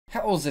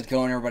How's it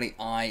going, everybody?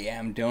 I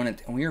am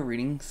Donut, and we are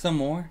reading some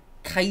more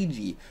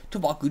Kaiji.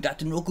 Tobaku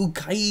Datanoku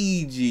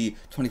Kaiji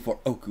 24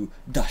 Oku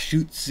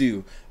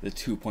Dashutsu, the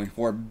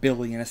 2.4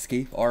 billion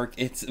escape arc.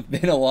 It's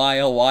been a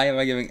while. Why am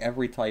I giving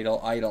every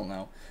title? I don't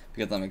know.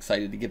 Because I'm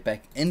excited to get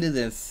back into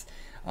this.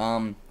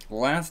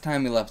 Last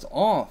time we left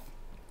off,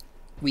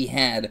 we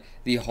had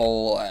the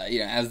whole,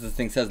 as the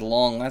thing says,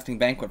 long-lasting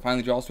banquet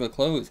finally draws to a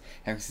close.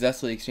 Having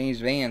successfully exchanged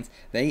vans,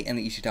 they and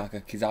the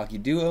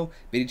Ishitaka-Kizaki duo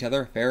bid each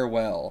other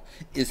farewell.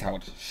 Is how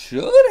it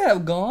should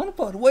have gone,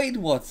 but wait,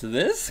 what's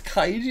this?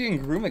 Kaiji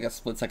and crew make a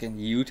split-second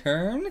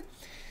U-turn?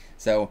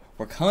 So,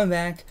 we're coming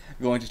back,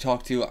 going to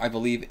talk to, I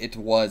believe it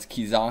was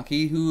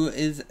Kizaki, who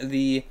is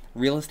the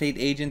real estate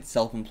agent,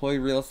 self-employed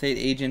real estate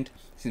agent.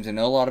 Seems to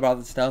know a lot about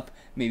this stuff,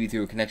 maybe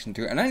through a connection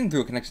to, and not even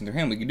through a connection to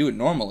him, we could do it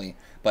normally,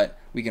 but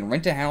we can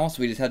rent a house.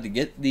 We just had to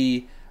get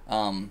the,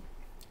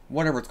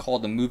 whatever it's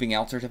called, the moving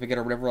out certificate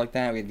or whatever like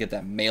that. We had to get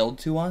that mailed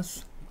to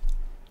us.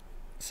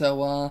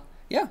 So,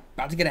 yeah,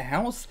 about to get a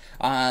house.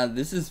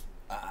 This is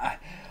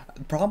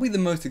probably the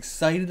most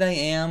excited I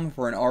am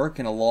for an arc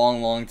in a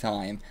long, long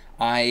time.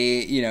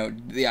 I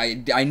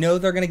know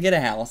they're going to get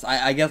a house.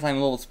 I guess I'm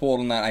a little spoiled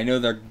on that. I know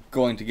they're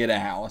going to get a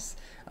house.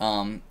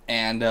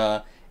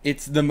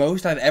 It's the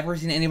most I've ever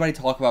seen anybody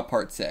talk about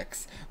Part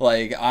 6.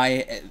 Like,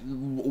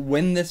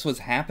 when this was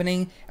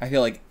happening, I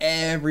feel like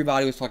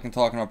everybody was talking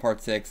about Part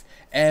 6.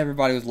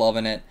 Everybody was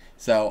loving it.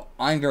 So,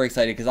 I'm very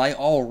excited because I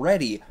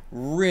already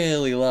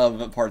really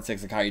love Part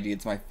 6 of Kaiji.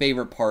 It's my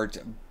favorite part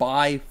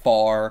by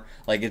far.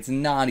 Like, it's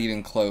not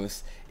even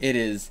close. It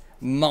is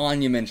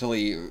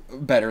monumentally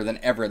better than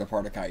every other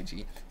part of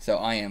Kaiji. So,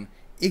 I am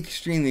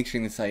extremely,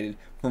 extremely excited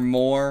for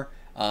more,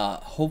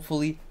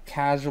 hopefully,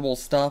 casual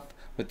stuff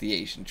with the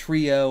Asian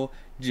trio,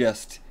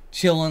 just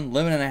chilling,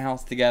 living in a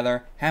house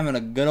together, having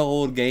a good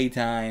old gay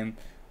time.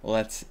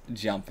 Let's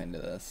jump into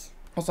this.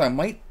 Also, I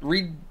might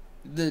read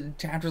the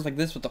chapters like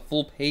this with the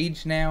full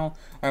page now,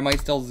 or I might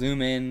still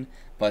zoom in,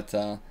 but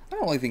I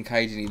don't really think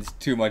Kaiji needs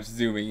too much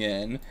zooming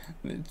in.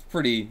 It's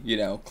pretty,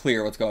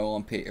 clear what's going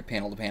on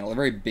panel to panel. They're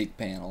very big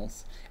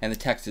panels, and the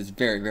text is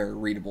very, very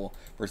readable,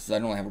 versus I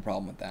don't really have a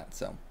problem with that,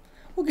 so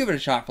we'll give it a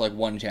shot for like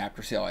one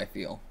chapter, see how I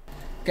feel.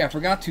 Okay, I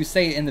forgot to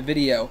say it in the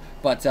video,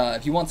 but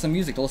if you want some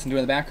music to listen to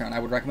in the background, I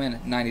would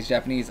recommend 90s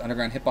Japanese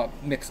Underground Hip Hop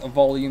Mix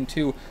Volume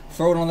 2.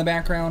 Throw it on the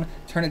background,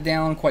 turn it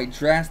down quite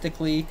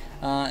drastically,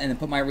 and then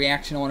put my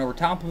reaction on over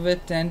top of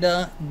it, and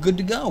good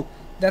to go.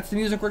 That's the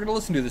music we're going to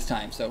listen to this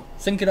time, so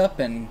sync it up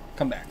and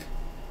come back.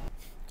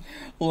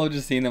 I love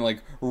just seeing them,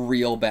 like,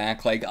 reel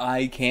back. Like,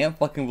 I can't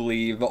fucking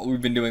believe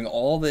we've been doing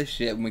all this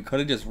shit when we could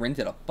have just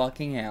rented a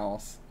fucking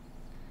house.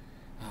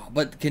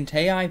 But can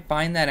Tei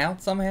find that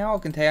out somehow?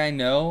 Can Tei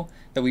know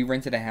that we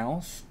rented a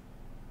house?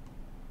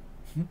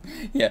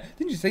 Yeah,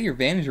 didn't you say your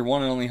van is your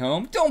one and only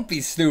home? Don't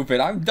be stupid.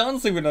 I'm done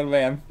sleeping in a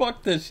van.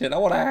 Fuck this shit. I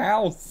want a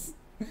house.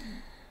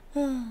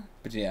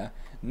 But yeah,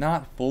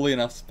 not fully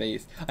enough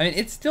space. I mean,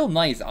 it's still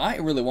nice. I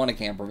really want a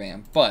camper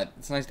van, but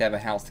it's nice to have a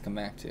house to come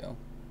back to.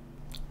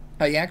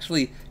 I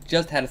actually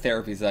just had a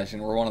therapy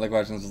session where one of the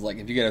questions was like,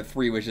 if you could have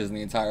 3 wishes in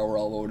the entire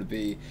world, what would it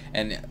be?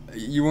 And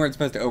you weren't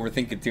supposed to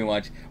overthink it too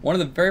much. One of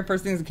the very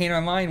first things that came to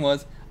my mind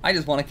was, I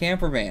just want a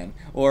camper van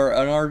or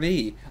an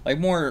RV. Like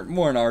more an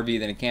RV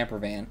than a camper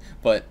van,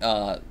 but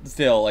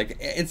still, like,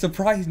 it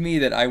surprised me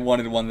that I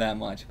wanted one that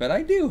much. But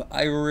I do.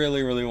 I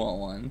really, really want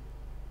one.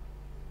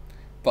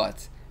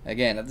 But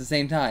again, at the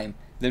same time,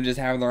 them just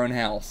having their own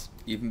house,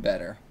 even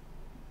better.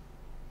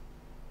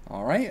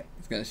 Alright,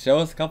 it's going to show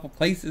us a couple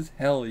places.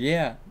 Hell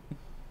yeah.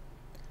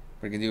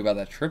 What are you going to do about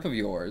that trip of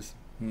yours?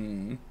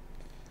 They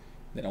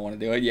don't want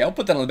to do it. Yeah, I'll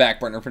put that on the back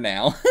burner for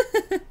now.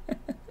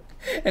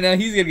 And now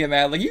he's going to get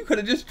mad. Like, you could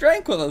have just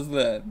drank with us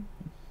then.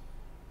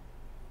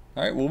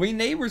 Alright, we'll be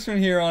neighbors from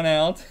here on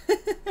out.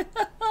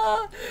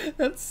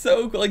 That's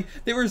so cool. Like,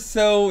 they were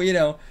so,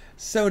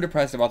 so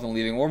depressed about them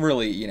leaving. Well,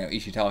 really,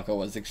 Ishitaka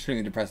was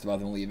extremely depressed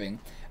about them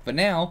leaving. But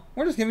now,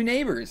 we're just going to be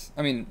neighbors.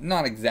 I mean,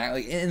 not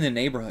exactly. In the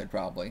neighborhood,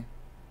 probably.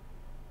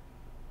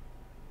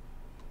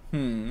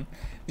 Did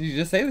you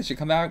just say they should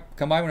come by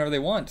whenever they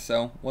want,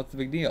 so what's the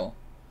big deal?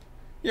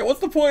 Yeah,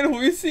 what's the point of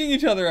we seeing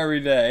each other every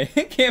day?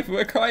 I can't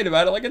be crying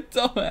about it like a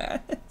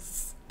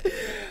dumbass.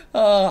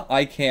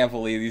 I can't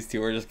believe these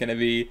two are just going to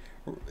be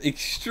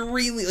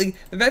extremely, like,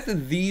 the fact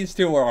that these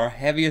two are our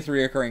heaviest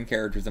reoccurring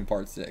characters in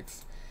Part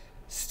 6.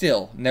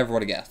 Still, never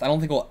would have guessed. I don't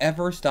think we'll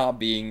ever stop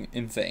being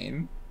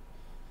insane.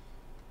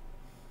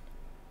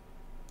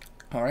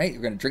 Alright,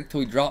 we're going to drink till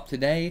we drop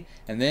today,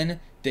 and then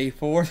Day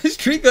 4, the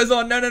streak goes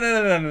on.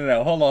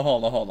 No. Hold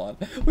on.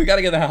 We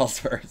gotta get the house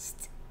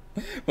first.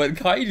 But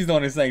Kaiji's the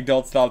one who's saying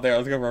don't stop there.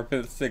 Let's go for our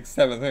 5th,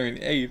 6th,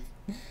 7th,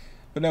 8th.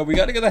 But no, we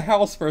gotta get the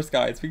house first,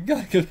 guys. We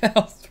gotta get the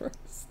house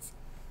first.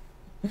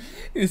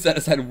 You set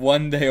aside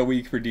 1 day a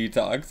week for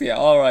detox. Yeah,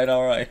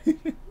 alright.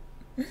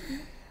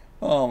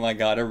 Oh my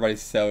god,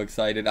 everybody's so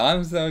excited.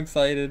 I'm so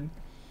excited.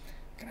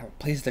 Gonna have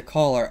a place to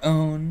call our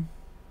own.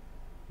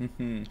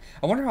 I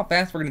wonder how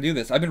fast we're going to do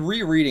this. I've been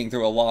rereading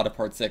through a lot of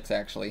Part 6,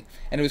 actually.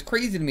 And it was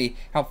crazy to me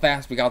how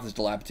fast we got this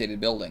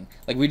dilapidated building.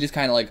 Like, we just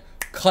kind of, like,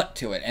 cut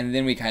to it, and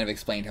then we kind of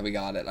explained how we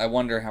got it. I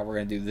wonder how we're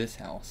going to do this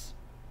house.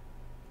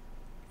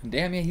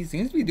 Damn, yeah, he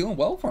seems to be doing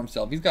well for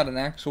himself. He's got an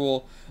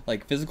actual,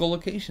 like, physical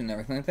location and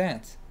everything like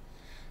that.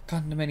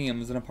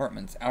 Condominiums and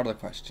apartments, out of the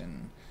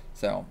question.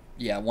 So,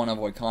 yeah, want to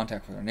avoid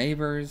contact with our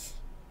neighbors.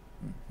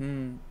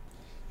 So,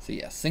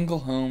 yeah, single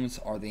homes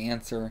are the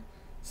answer.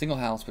 Single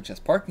house, which has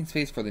parking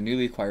space for the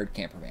newly acquired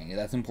camper van. Yeah,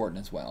 that's important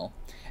as well.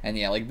 And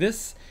yeah, like,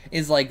 this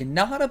is, like,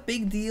 not a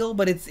big deal,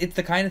 but it's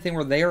the kind of thing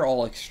where they are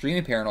all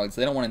extremely paranoid, so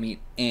they don't want to meet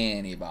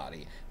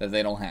anybody that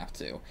they don't have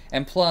to.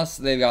 And plus,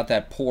 they've got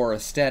that poor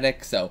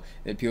aesthetic, so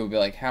that people will be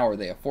like, how are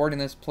they affording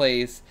this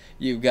place?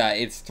 You've got,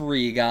 it's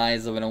 3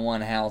 guys living in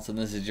one house, and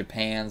this is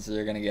Japan, so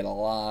you're going to get a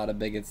lot of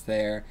bigots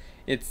there.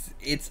 It's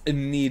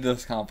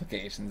needless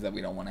complications that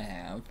we don't want to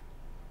have.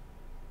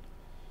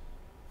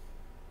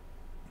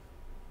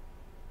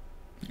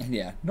 And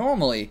yeah,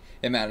 normally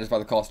it matters by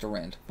the cost of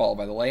rent, followed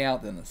by the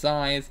layout, then the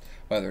size,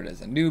 whether it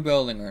is a new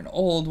building or an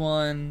old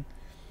one.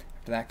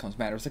 After that comes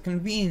matters of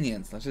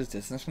convenience, such as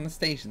distance from the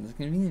stations and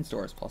convenience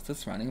stores, plus the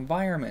surrounding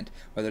environment,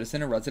 whether it's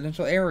in a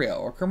residential area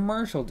or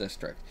commercial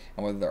district,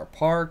 and whether there are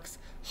parks,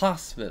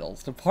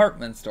 hospitals,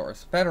 department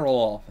stores, federal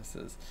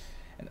offices,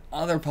 and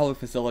other public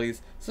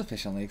facilities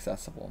sufficiently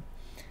accessible.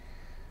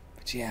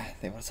 But yeah,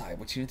 they will decide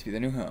which unit to be the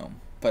new home.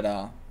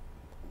 But,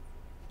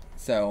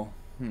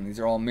 these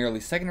are all merely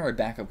secondary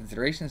backup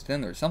considerations.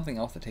 Then there's something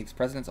else that takes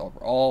precedence over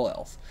all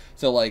else.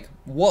 So, like,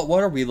 what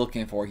are we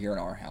looking for here in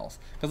our house?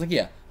 Because, like,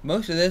 yeah,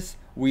 most of this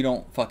we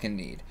don't fucking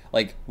need.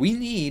 Like, we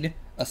need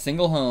a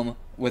single home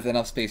with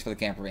enough space for the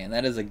camper van.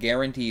 That is a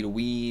guaranteed.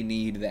 We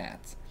need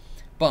that.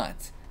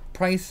 But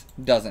price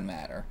doesn't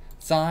matter.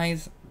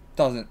 Size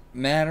doesn't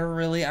matter,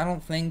 really, I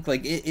don't think.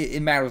 Like,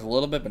 it matters a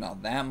little bit, but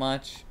not that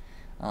much.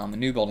 A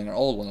new building or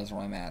old one doesn't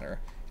really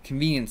matter.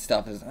 Convenience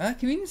stuff is...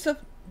 convenience stuff...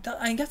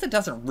 I guess it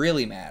doesn't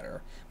really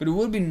matter, but it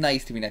would be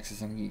nice to be next to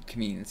some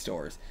convenience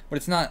stores, but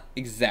it's not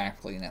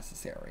exactly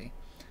necessary.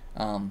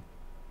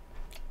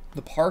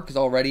 The park is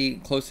already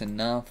close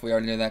enough. We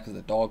already know that because of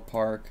the dog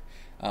park.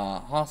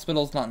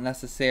 Hospital's not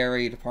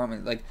necessary.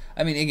 Department, like,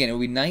 I mean, again, it would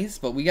be nice,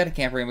 but we got a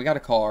camper and we got a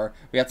car.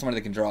 We got somebody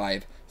that can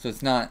drive, so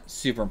it's not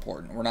super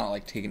important. We're not,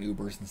 like, taking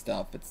Ubers and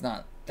stuff. It's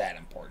not that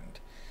important.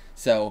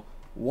 So,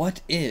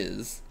 what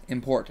is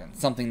important?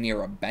 Something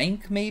near a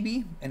bank,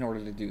 maybe, in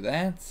order to do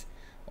that?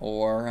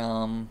 Or,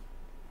 I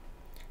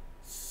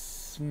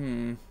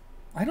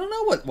don't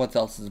know what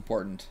else is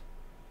important.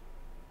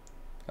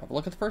 Have a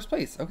look at the first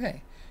place.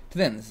 Okay. To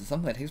them, this is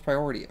something that takes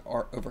priority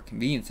over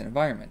convenience and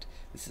environment.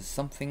 This is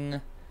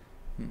something,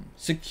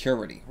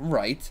 security,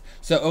 right?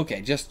 So, okay,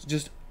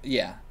 just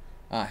yeah,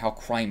 how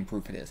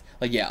crime-proof it is.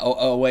 Like, yeah,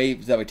 a way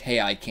that would, hey,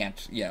 I can't,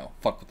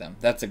 fuck with them.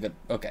 That's a good,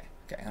 okay,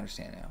 I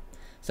understand now.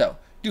 So,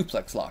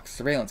 duplex locks,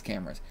 surveillance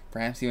cameras,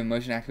 perhaps even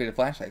motion-activated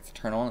flashlights to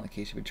turn on in the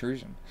case of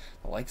intrusion.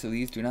 The likes of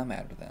these do not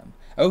matter to them.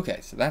 Okay,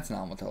 so that's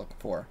not what they're looking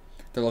for.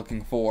 They're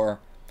looking for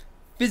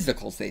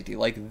physical safety,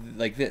 like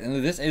this.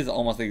 And this is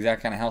almost the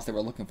exact kind of house they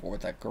were looking for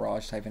with that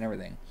garage type and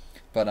everything.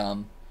 But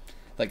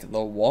like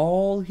the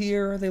wall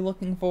here, are they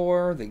looking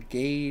for the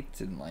gate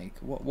and like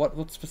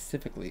what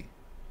specifically?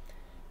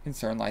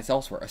 Concern lies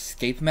elsewhere.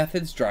 Escape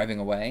methods, driving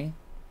away.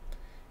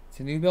 It's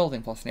a new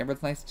building, plus the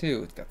neighborhood's nice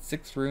too. It's got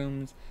 6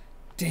 rooms.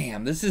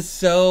 Damn, this is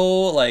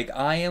so, like,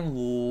 I am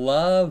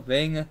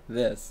loving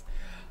this.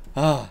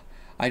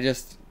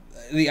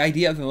 The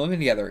idea of them living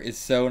together is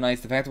so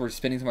nice. The fact that we're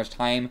spending so much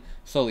time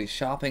slowly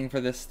shopping for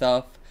this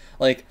stuff.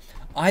 Like,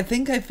 I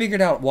think I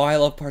figured out why I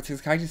love Part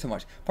 6 Kaiji so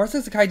much. Part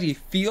 6 Kaiji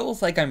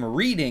feels like I'm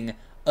reading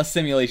a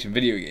simulation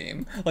video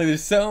game. Like,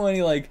 there's so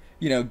many, like,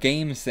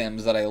 game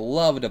sims that I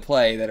love to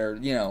play that are,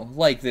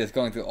 like this,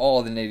 going through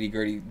all the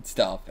nitty-gritty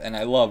stuff. And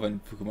I love when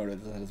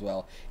Fukumoto does that as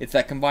well. It's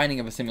that combining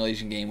of a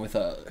simulation game with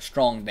a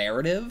strong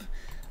narrative.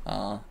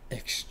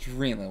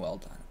 Extremely well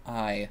done.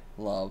 I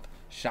love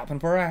shopping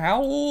for a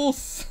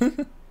house.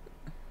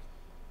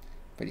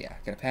 But yeah,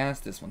 gonna pass.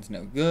 This one's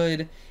no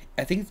good.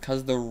 I think it's because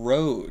of the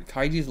road.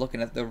 Kaiji's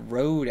looking at the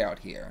road out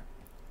here.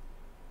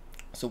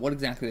 So what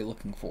exactly are they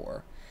looking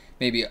for?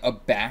 Maybe a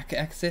back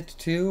exit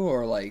too,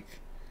 or like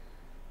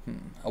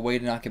a way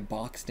to not get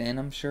boxed in,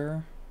 I'm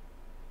sure.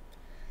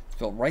 It's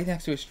built right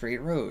next to a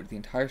straight road. The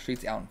entire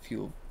street's out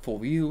in full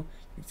view. You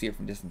can see it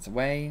from distance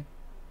away.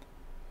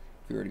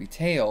 If we were to be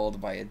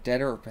tailed by a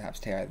debtor or perhaps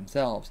Tai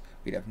themselves,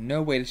 we'd have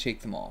no way to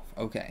shake them off.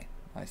 Okay,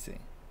 I see.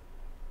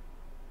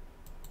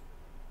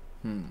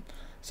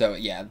 So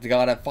yeah, they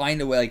gotta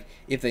find a way, like,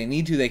 if they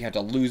need to, they have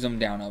to lose them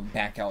down a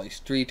back alley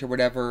street or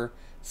whatever.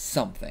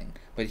 Something.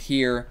 But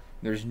here,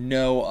 there's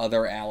no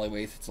other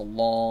alleyways. It's a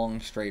long,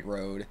 straight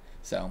road.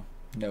 So,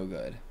 no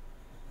good.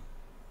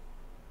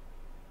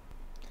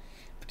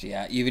 But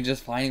yeah, even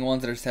just finding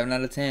ones that are 7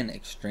 out of 10,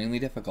 extremely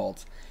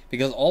difficult.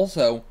 Because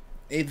also,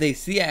 if they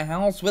see a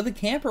house with a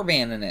camper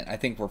van in it, I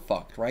think we're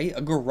fucked, right?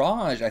 A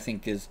garage, I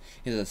think, is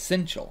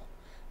essential.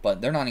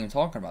 But they're not even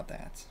talking about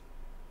that.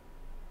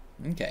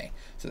 Okay,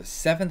 so the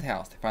 7th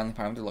house, they finally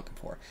find what they're looking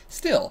for.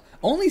 Still,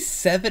 only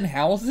 7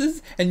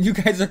 houses, and you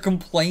guys are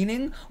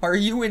complaining? Are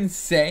you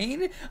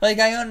insane? Like,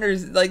 I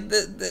understand, like,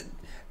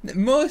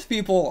 Most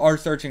people are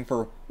searching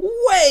for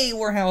way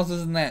more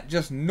houses than that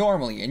just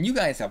normally, and you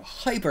guys have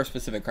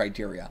hyper-specific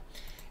criteria.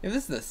 If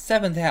this is the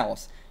 7th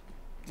house,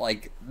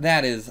 like,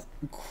 that is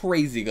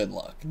crazy good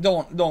luck.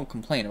 Don't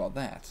complain about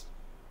that.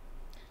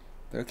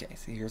 But okay,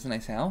 so here's a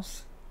nice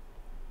house.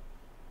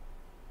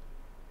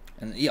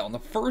 And yeah, on the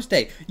first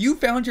day, you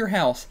found your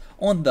house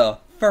on the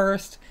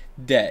first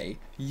day.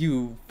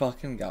 You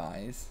fucking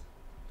guys.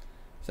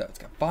 So it's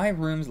got 5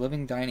 rooms,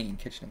 living, dining, and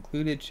kitchen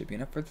included. Should be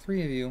enough for the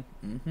 3 of you.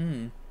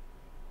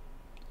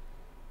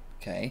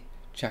 Okay,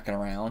 checking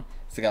around.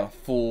 It's got a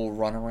full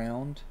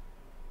runaround.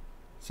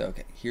 So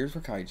okay, here's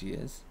where Kaiji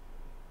is.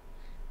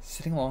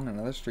 Sitting along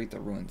another street that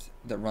runs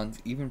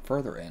even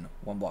further in,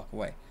 1 block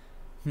away.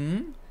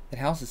 That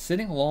house is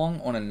sitting along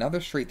on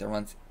another street that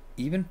runs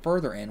even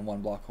further in,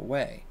 1 block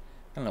away.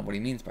 I don't know what he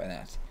means by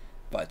that,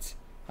 but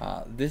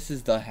this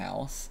is the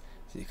house.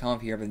 So you come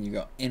up here, but then you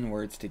go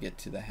inwards to get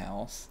to the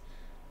house.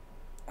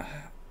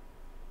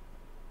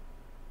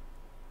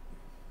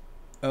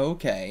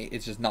 Okay,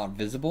 it's just not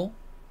visible.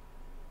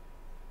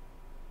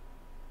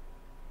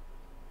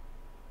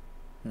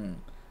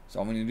 So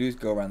all we need to do is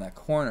go around that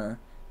corner,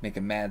 make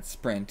a mad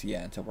sprint,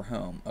 yeah, until we're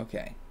home.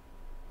 Okay.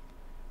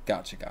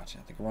 Gotcha.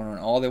 They can run around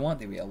all they want.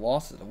 They be a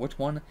loss. Which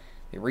one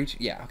they reach?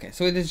 Yeah, okay.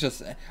 So it is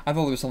just, I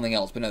thought there was something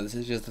else, but no, this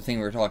is just the thing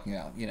we were talking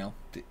about, you know,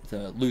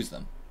 to lose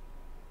them.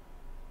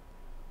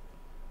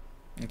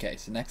 Okay,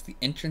 so next, the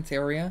entrance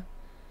area.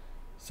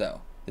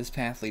 So, this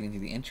path leading to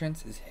the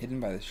entrance is hidden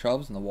by the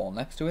shrubs and the wall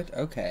next to it.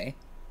 Okay.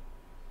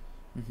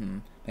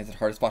 Makes it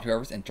hard to spot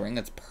whoever's entering.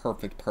 That's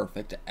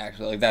perfect.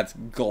 Actually, like, that's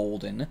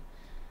golden.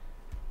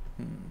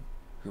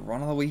 We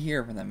run all the way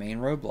here from that main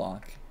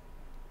roadblock.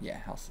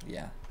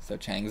 Yeah, so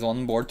Chang's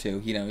on board too.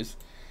 He knows.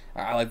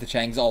 I like the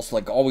Chang's also,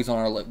 like, always on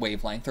our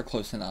wavelength. They're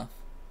close enough.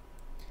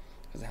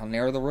 Because how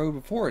narrow the road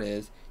before it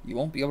is, you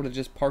won't be able to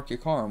just park your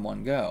car in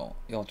one go.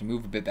 You'll have to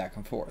move a bit back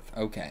and forth.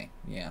 Okay,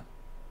 yeah.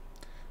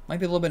 Might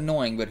be a little bit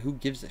annoying, but who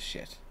gives a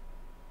shit?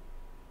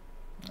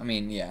 I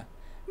mean, yeah.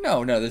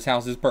 No, this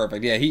house is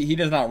perfect. Yeah, he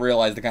does not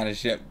realize the kind of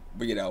shit,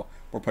 you know,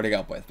 we're putting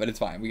up with. But it's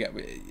fine. We get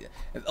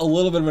a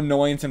little bit of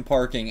annoyance in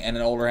parking and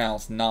an older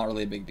house, not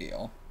really a big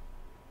deal.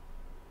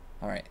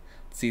 Alright,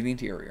 let's see the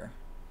interior.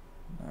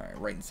 Alright,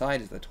 right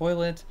inside is the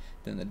toilet,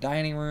 then the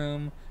dining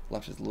room,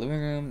 left is the living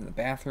room, then the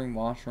bathroom,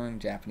 washroom,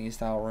 Japanese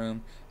style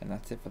room, and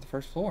that's it for the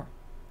first floor.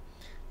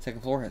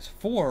 Second floor has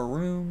 4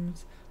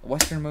 rooms, the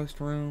westernmost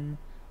room,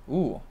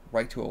 ooh,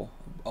 right to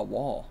a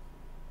wall.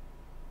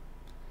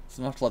 It's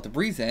enough to let the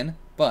breeze in,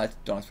 but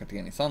don't expect to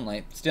get any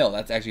sunlight. Still,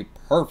 that's actually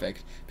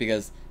perfect,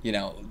 because, you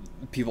know,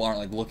 people aren't,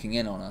 like, looking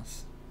in on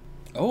us.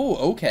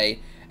 Oh, okay.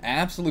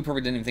 Absolutely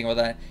perfect. Didn't even think about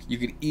that. You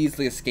could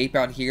easily escape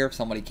out here if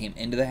somebody came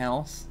into the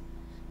house.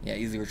 Yeah,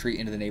 easily retreat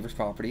into the neighbor's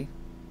property.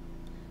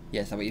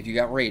 Yes, that way if you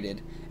got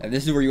raided. And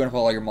this is where you want to put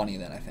all your money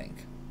then, I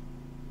think.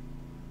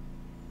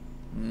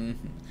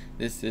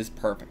 This is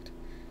perfect.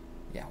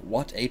 Yeah,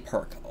 what a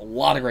perk. A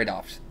lot of great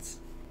options.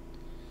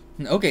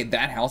 Okay,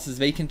 that house is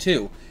vacant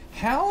too.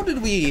 How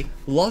did we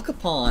luck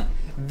upon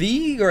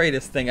the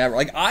greatest thing ever?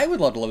 Like, I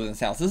would love to live in this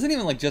house. This isn't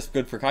even, like, just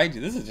good for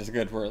Kaiji. This is just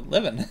good for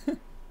living.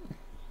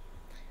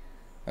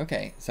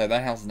 Okay, so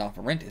that house is not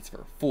for rent. It's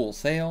for full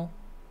sale.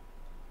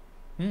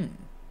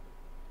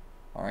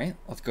 Alright,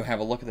 let's go have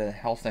a look at the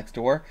house next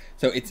door.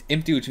 So it's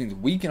empty, which means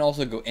we can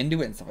also go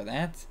into it and stuff like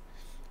that.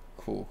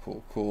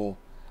 Cool.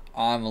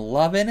 I'm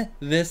loving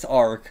this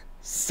arc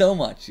so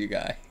much, you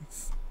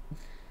guys.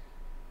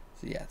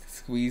 So yeah,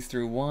 squeeze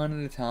through one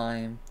at a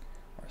time.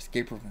 Our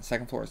escape room from the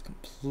second floor is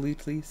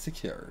completely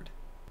secured.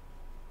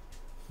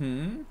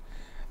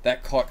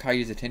 That caught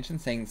Kaiji's attention,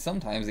 saying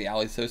sometimes the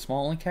alley's so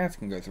small only cats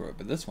can go through it,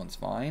 but this one's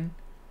fine.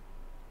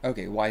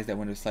 Okay, why is that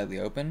window slightly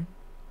open?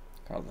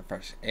 Got all the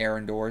fresh air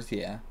indoors,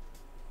 yeah.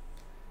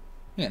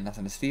 Yeah,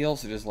 nothing to steal,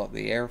 so just let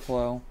the air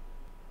flow.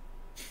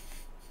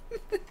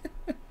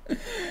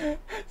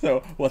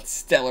 So, what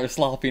stellar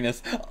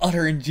sloppiness,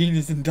 utter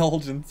ingenious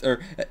indulgence, or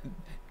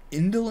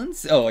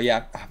indolence? Oh,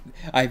 yeah,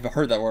 I've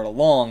heard that word a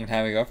long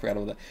time ago, I forgot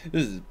about that.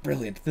 This is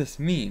brilliant. This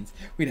means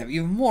we'd have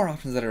even more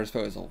options at our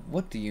disposal.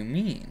 What do you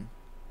mean?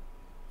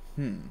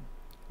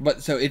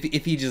 But, so,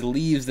 if he just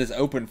leaves this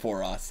open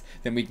for us,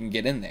 then we can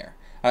get in there.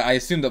 I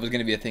assumed that was going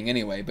to be a thing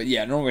anyway, but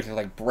yeah, normally we have to,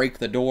 like, break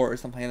the door or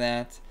something like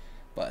that.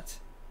 But,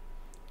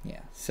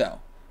 yeah,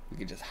 so, we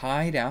could just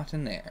hide out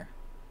in there.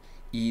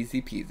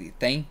 Easy peasy.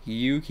 Thank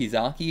you,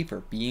 Kizaki, for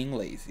being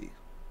lazy.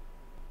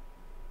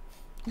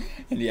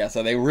 And yeah,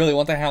 so they really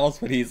want the house,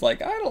 but he's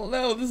like, I don't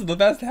know, this is the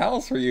best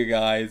house for you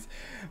guys.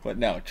 But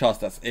no,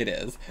 trust us, it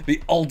is.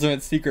 The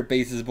ultimate secret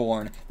base is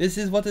born. This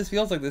is what this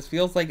feels like. This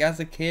feels like as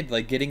a kid,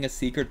 like getting a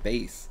secret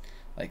base.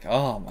 Like,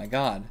 oh my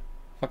god.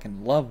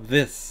 Fucking love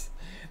this.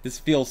 This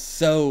feels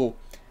so...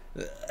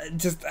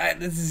 this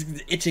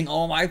is itching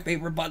all my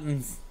favorite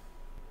buttons.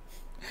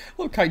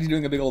 Look, Kaiji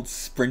doing a big old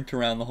sprint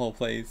around the whole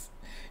place.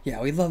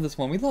 Yeah, we love this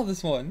one. We love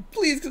this one.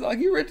 Please,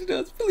 Kazaki, rent it to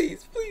us.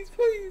 Please.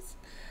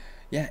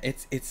 Yeah,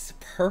 it's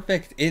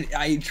perfect.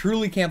 I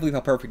truly can't believe how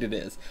perfect it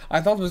is.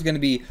 I thought there was going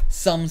to be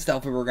some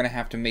stuff we were going to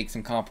have to make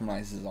some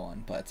compromises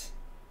on, but...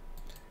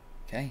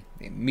 Okay,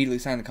 they immediately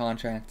signed the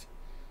contract.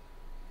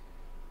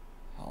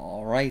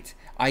 Alright,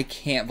 I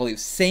can't believe,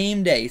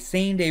 same day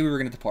we were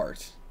going to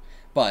depart.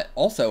 But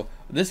also,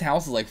 this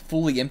house is like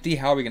fully empty.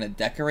 How are we going to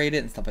decorate it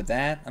and stuff like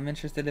that? I'm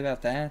interested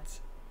about that.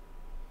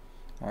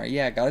 Alright,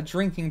 yeah, got a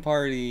drinking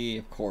party.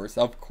 Of course,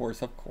 of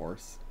course, of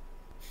course.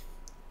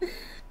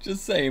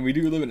 Just saying, we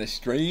do live in a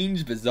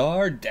strange,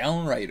 bizarre,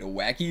 downright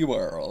wacky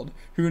world.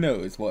 Who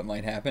knows what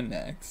might happen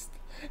next?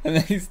 And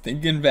then he's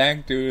thinking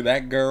back to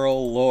that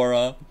girl,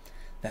 Laura.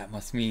 That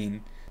must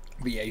mean.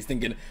 But yeah, he's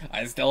thinking,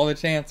 I still have a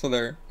chance with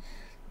her.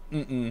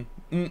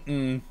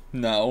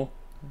 No,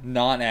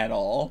 not at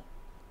all.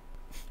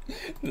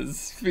 The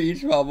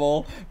speech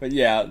bubble. But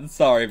yeah,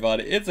 sorry,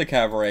 buddy. It's a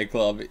cabaret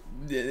club.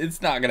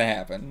 It's not gonna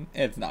happen.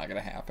 It's not gonna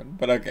happen.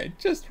 But okay,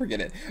 just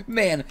forget it.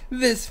 Man,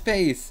 this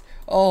face.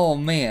 Oh,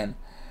 man.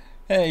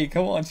 Hey,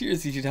 come on,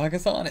 cheers,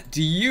 Ichitaka-san.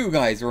 Do you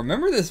guys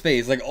remember this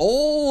face? Like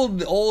old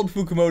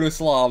Fukumoto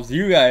Slavs,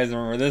 you guys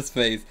remember this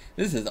face.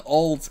 This is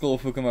old school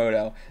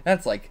Fukumoto.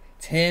 That's like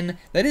 10.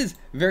 That is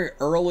very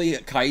early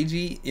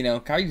Kaiji. You know,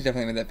 Kaiji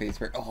definitely made that face.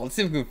 Oh, let's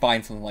see if we can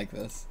find something like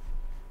this.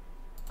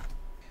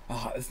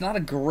 Oh, it's not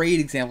a great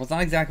example. It's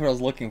not exactly what I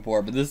was looking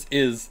for, but this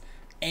is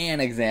an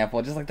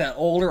example. Just like that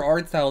older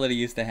art style that he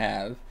used to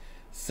have.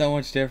 So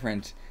much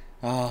different.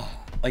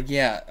 Like,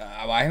 yeah,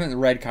 I haven't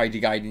read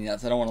Kaiji Gaiden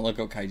yet, so I don't want to look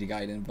up Kaiji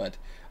Gaiden, but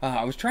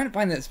I was trying to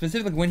find that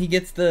specifically when he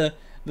gets the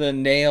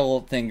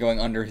nail thing going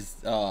under his,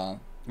 when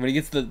he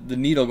gets the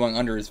needle going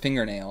under his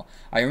fingernail.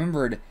 I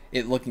remembered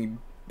it looking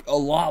a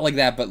lot like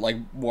that, but like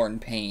more in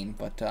pain,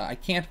 but I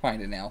can't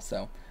find it now,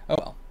 so, oh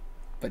well.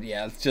 But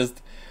yeah, it's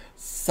just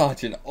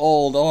such an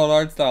old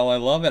art style. I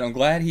love it. I'm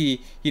glad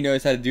he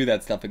knows how to do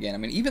that stuff again. I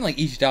mean, even like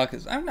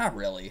Ishitaka's, I'm not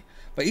really,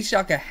 but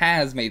Ishitaka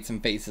has made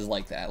some faces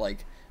like that,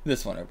 like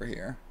this one over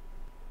here.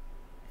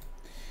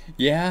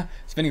 Yeah,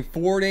 spending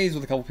 4 days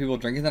with a couple people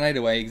drinking the night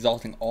away,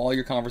 exhausting all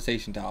your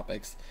conversation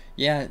topics.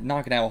 Yeah,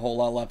 not gonna have a whole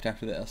lot left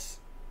after this.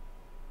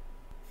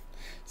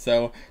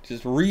 So,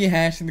 just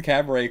rehashing the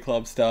cabaret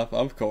club stuff,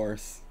 of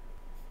course.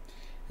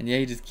 And yeah,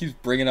 he just keeps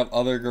bringing up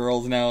other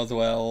girls now as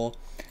well.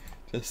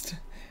 Just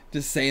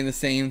saying the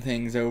same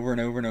things over and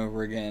over and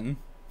over again.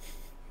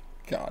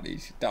 God,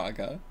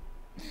 Ishitaka.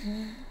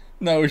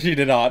 No, she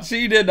did not.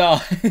 She did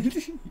not.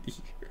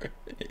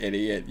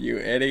 Idiot, you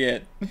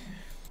idiot.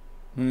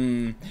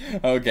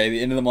 Okay,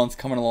 the end of the month's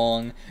coming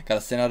along. Gotta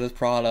send out his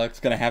products.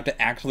 Gonna have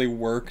to actually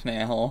work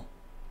now.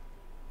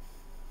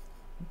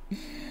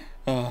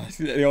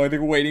 The only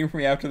thing waiting for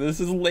me after this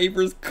is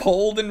labor's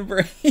cold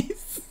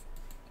embrace.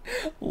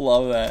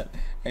 Love that.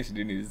 I actually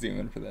do need to zoom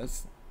in for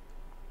this.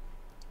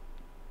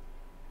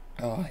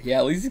 Yeah,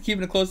 at least he's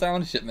keeping a close eye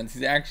on shipments.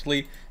 He's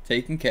actually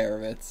taking care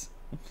of it.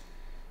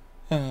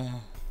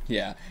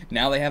 Yeah,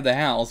 now they have the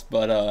house,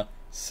 but,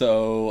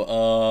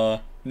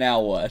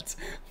 now what?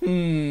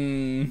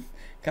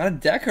 Gotta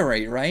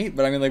decorate, right?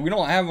 But I mean, like, we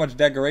don't have much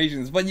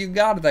decorations, but you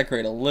gotta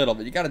decorate a little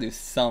bit. You gotta do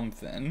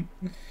something.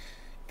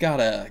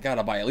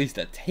 Gotta buy at least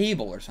a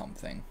table or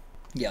something.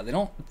 Yeah, they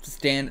don't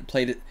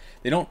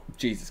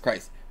Jesus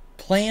Christ,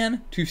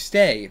 plan to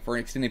stay for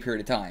an extended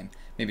period of time.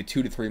 Maybe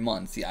 2 to 3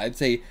 months. Yeah, I'd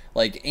say,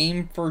 like,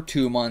 aim for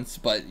 2 months,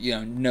 but,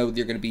 you know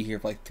you're gonna be here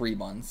for, like, 3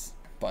 months.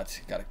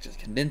 But, gotta just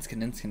condense.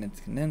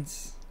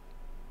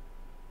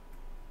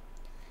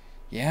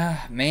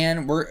 Yeah,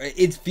 man,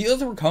 it feels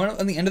like we're coming up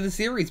on the end of the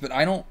series, but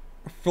I don't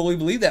fully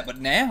believe that. But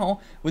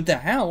now, with the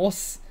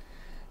house,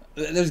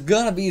 there's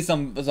gonna be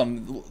some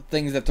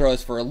things that throw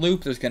us for a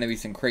loop. There's gonna be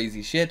some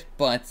crazy shit,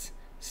 but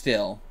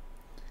still,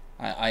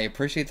 I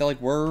appreciate that,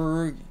 like,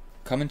 we're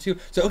coming to.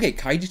 So, okay,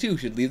 Kaiji 2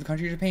 should leave the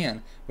country of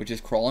Japan, which is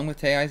crawling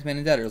with Teiai's men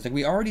and debtors. Like,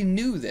 we already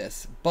knew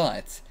this,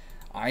 but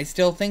I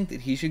still think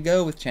that he should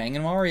go with Chang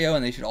and Mario,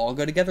 and they should all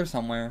go together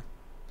somewhere.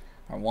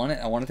 I want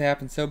it to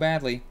happen so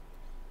badly.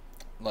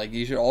 Like,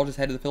 you should all just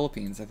head to the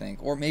Philippines, I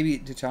think. Or maybe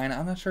to China.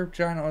 I'm not sure if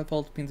China or the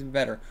Philippines would be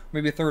better. Or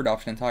maybe a third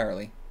option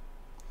entirely.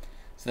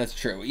 So that's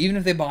true. Even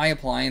if they buy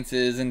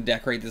appliances and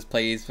decorate this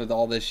place with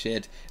all this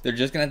shit, they're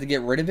just going to have to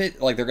get rid of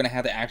it. Like, they're going to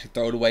have to actually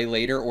throw it away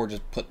later, or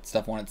just put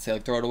stuff on it to say,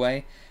 like, throw it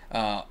away.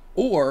 And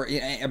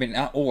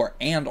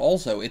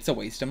also, it's a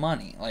waste of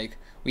money. Like,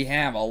 we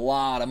have a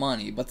lot of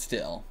money, but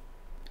still.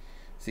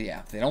 So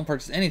yeah, if they don't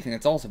purchase anything,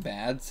 that's also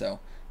bad. So,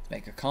 let's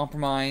make a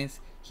compromise.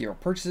 Keep our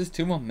purchases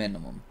to a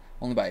minimum.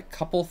 Only buy a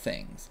couple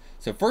things.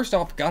 So first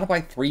off, gotta buy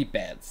 3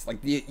 beds. Like,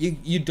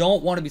 you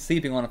don't want to be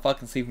sleeping on a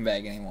fucking sleeping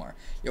bag anymore.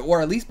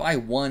 Or at least buy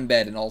 1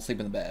 bed and all sleep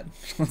in the bed.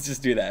 Let's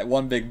just do that.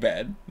 1 big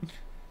bed.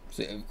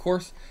 So of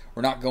course,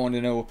 we're not going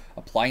to no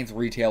appliance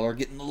retailer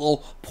getting the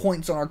little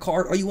points on our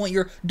card. Oh, you want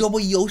your double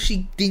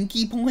Yoshi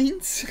Dinky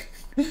points?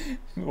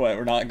 What,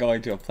 we're not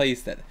going to a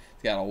place that's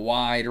got a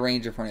wide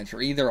range of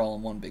furniture either, all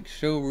in one big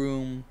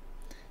showroom.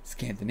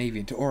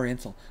 Scandinavian to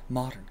Oriental,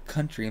 modern,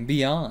 country, and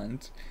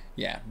beyond.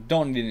 Yeah,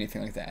 don't need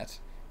anything like that.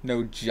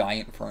 No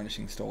giant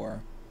furnishing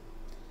store.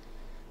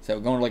 So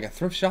going to like a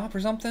thrift shop or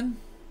something?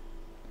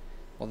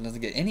 Well, it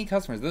doesn't get any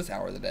customers this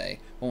hour of the day.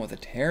 One with a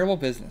terrible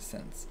business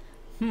sense.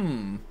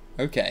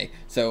 Okay,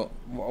 so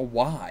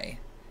why?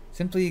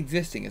 Simply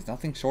existing is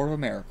nothing short of a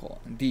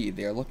miracle. Indeed,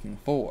 they are looking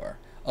for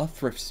a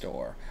thrift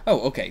store. Oh,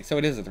 okay, so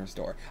it is a thrift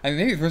store. I mean,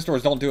 maybe thrift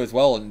stores don't do as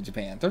well in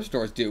Japan. Thrift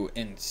stores do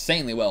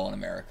insanely well in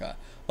America.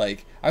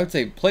 Like, I would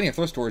say plenty of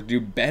thrift stores do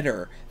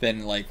better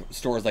than, like,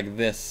 stores like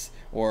this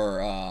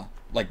or,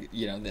 like,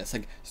 you know, this.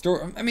 Like,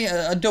 store, I mean,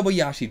 a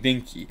Dobayashi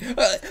Dinky.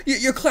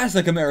 Your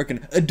classic American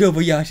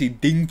Dobayashi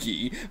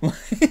Dinky.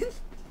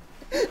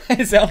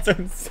 I sound so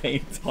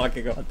insane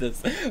talking about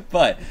this.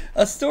 But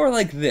a store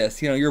like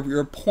this, you know,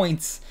 your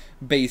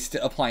points-based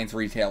appliance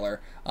retailer,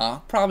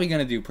 probably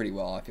going to do pretty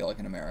well, I feel like,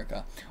 in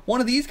America.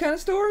 One of these kind of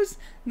stores,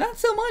 not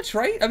so much,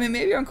 right? I mean,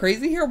 maybe I'm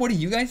crazy here. What do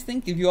you guys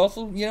think? If you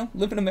also, you know,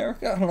 live in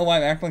America? I don't know why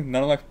I'm acting like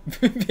none of my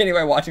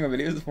anybody watching my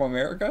videos is from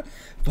America.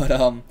 But,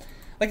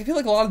 like, I feel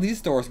like a lot of these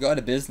stores go out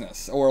of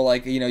business. Or,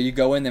 like, you know, you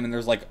go in them and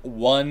there's, like,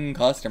 one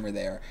customer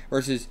there.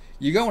 Versus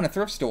you go in a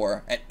thrift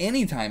store at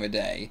any time of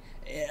day,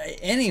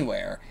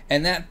 anywhere,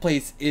 and that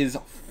place is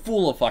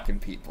full of fucking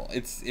people.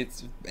 It's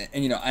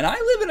and, you know, and I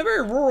live in a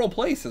very rural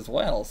place as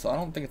well, so I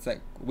don't think it's that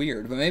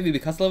weird. But maybe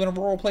because I live in a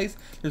rural place,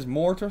 there's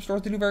more thrift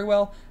stores to do very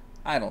well.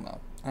 I don't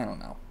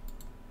know.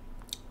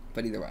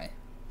 But either way,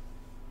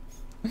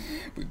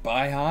 we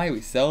buy high,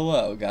 we sell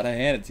low. Gotta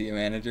hand it to you,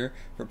 manager,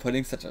 for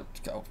putting such a,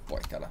 oh boy,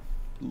 gotta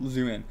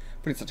zoom in,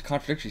 putting such a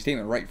contradictory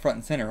statement right front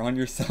and center on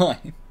your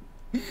sign.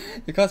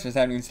 The customers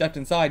haven't even stepped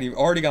inside, you've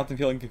already got them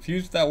feeling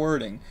confused with that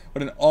wording.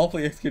 What an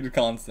awfully executed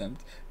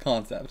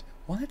concept.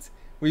 What?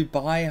 We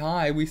buy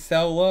high, we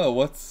sell low.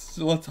 What's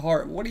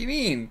hard? What do you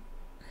mean?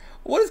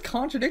 What is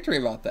contradictory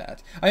about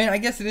that? I mean, I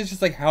guess it is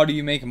just like, how do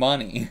you make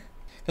money?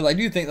 Because I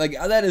do think, like,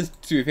 that is,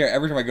 to be fair,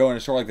 every time I go in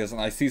a store like this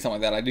and I see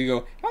something like that, I do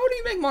go, how do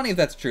you make money if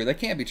that's true? That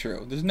can't be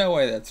true. There's no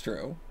way that's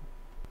true.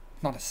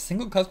 Not a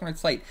single customer in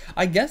sight.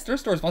 I guess their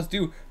stores must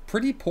do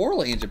pretty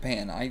poorly in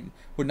Japan. I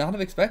would not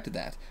have expected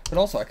that. But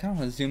also, I kind of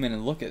want to zoom in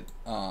and look at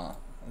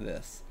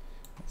this.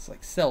 It's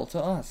like, sell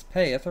to us,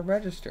 pay at the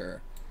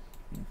register.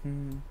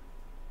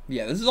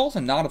 Yeah, this is also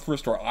not a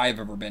thrift store I've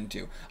ever been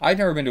to. I've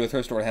never been to a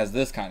thrift store that has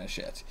this kind of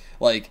shit.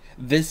 Like,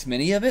 this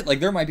many of it?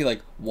 Like, there might be,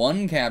 like,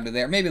 one cabinet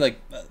there, maybe, like,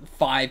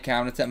 5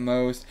 cabinets at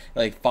most,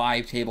 like,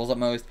 5 tables at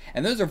most,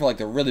 and those are for, like,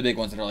 the really big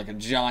ones that are, like, a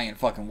giant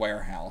fucking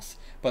warehouse.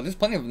 But there's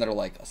plenty of them that are,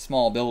 like, a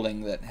small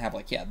building that have,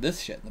 like, yeah, this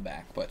shit in the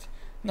back, but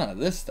none of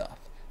this stuff.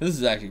 This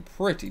is actually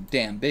pretty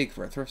damn big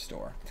for a thrift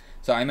store.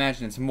 So I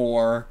imagine it's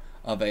more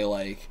of a,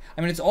 like,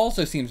 I mean, it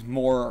also seems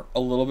more, a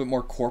little bit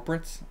more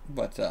corporate,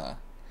 but,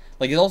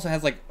 like, it also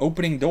has, like,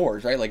 opening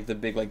doors, right? Like, the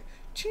big, like,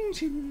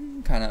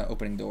 ching-ching kind of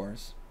opening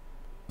doors.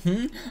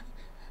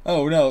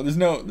 Oh, no, there's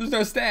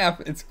no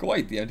staff. It's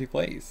quite the empty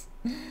place.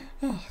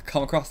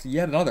 Come across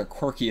yet another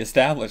quirky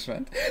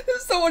establishment.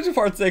 There's so much of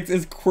Part 6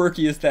 is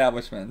quirky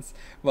establishments.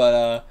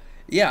 But,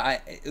 yeah,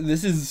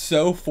 this is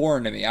so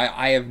foreign to me.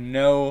 I have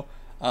no,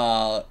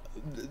 I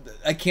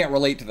can't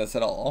relate to this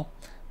at all.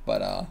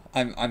 But,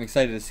 I'm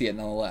excited to see it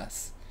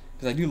nonetheless.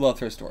 Because I do love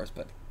thrift stores,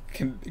 but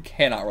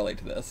cannot relate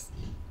to this.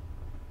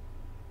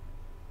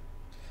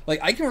 Like,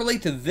 I can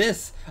relate to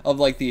this of,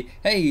 like, the,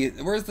 hey,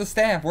 where's the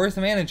staff? Where's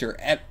the manager?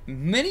 At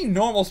many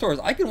normal stores,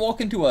 I can walk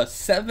into a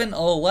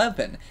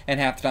 7-Eleven and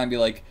half the time be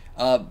like,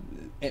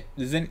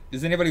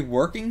 is anybody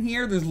working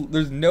here?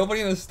 There's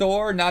nobody in the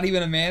store, not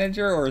even a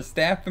manager or a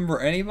staff member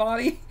or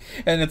anybody?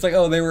 And it's like,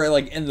 oh, they were,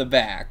 like, in the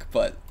back.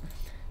 But,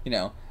 you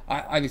know,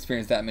 I've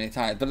experienced that many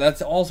times. But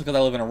that's also because I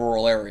live in a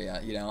rural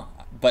area, you know.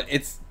 But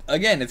it's,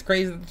 again, it's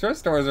crazy that the thrift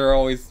stores are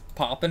always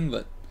popping,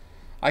 but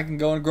I can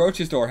go in a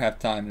grocery store half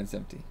the time and it's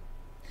empty.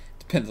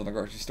 Depends on the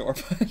grocery store,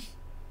 but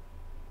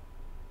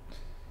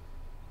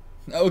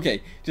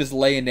okay, just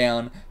laying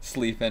down,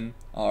 sleeping.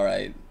 All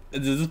right,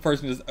 is this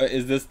person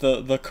is this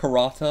the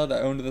karata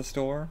that owned the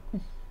store?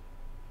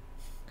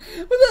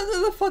 With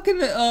the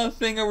fucking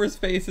thing over his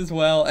face as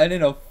well, and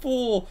in a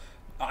full,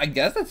 I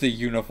guess that's a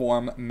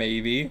uniform,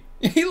 maybe.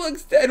 He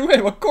looks dead. We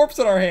have a corpse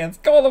on our hands.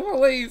 Call the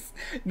police.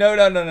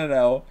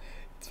 No.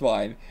 It's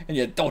fine. And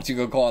yet, don't you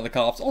go calling the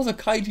cops. Also,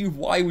 Kaiji,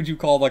 why would you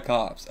call the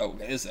cops? Oh,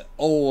 it's an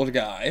old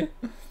guy.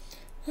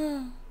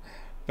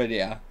 But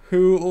yeah,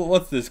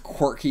 what's this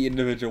quirky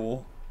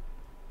individual?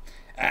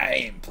 I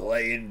ain't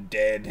playing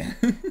dead.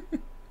 I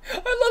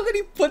love that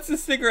he puts a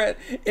cigarette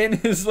in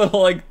his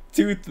little, like,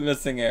 tooth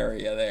missing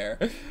area there.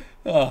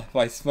 Oh, if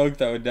I smoked,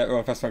 I would,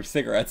 or if I smoked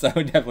cigarettes, I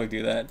would definitely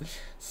do that.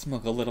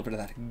 Smoke a little bit of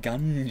that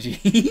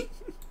ganji.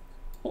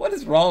 What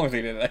is wrong with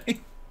me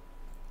today?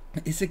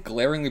 Is it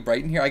glaringly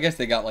bright in here? I guess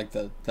they got, like,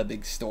 the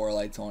big store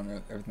lights on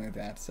or everything like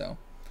that, so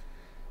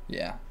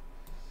yeah.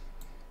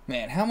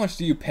 Man, how much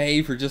do you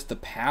pay for just the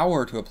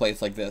power to a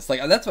place like this?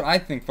 Like, that's what I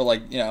think for,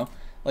 like, you know,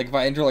 like, if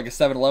I enter, like, a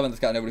 7-Eleven that's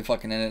got nobody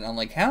fucking in it, I'm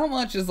like, how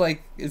much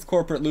is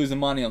corporate losing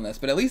money on this?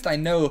 But at least I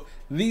know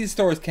these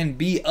stores can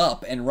be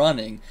up and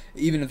running,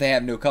 even if they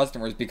have no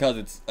customers, because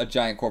it's a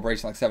giant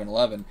corporation like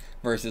 7-Eleven,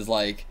 versus,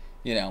 like,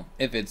 you know,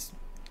 if it's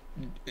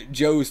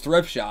Joe's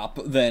thrift shop,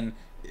 then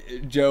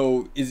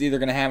Joe is either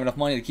going to have enough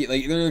money to keep,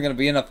 like, either going to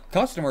be enough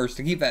customers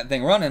to keep that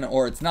thing running,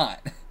 or it's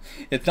not.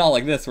 It's not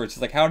like this, where it's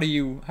just like, how are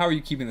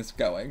you keeping this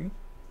going?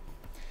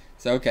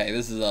 So, okay,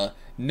 this is a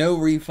no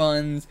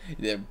refunds,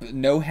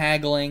 no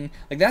haggling.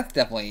 Like, that's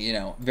definitely, you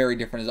know, very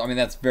different. I mean,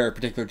 that's very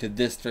particular to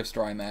this thrift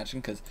store, I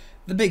imagine, because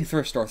the big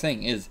thrift store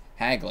thing is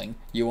haggling.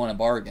 You want a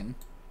bargain.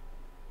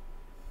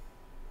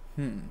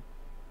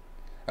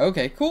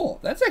 Okay, cool.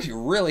 That's actually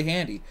really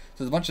handy.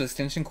 So there's a bunch of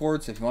extension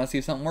cords, so if you want to see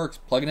if something works,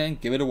 plug it in,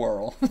 give it a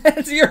whirl.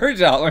 That's your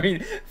job. I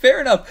mean, fair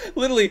enough.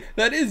 Literally,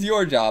 that is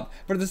your job.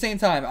 But at the same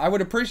time, I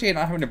would appreciate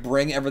not having to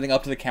bring everything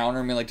up to the counter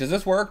and be like, does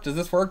this work? Does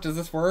this work? Does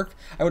this work?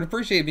 I would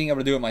appreciate being able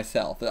to do it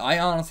myself. I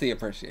honestly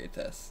appreciate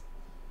this.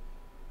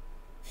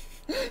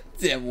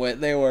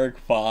 Dimwit, they work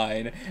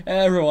fine.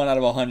 Everyone out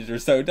of 100 or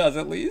so does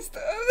at least.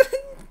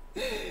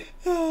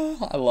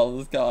 I love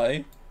this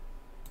guy.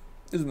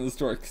 Isn't the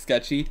store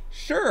sketchy?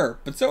 Sure,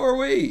 but so are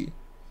we.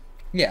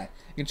 Yeah,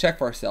 you can check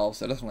for ourselves,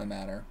 so it doesn't really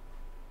matter.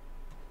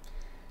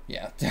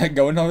 Yeah,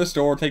 go into the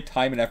store, take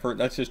time and effort.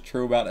 That's just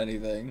true about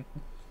anything.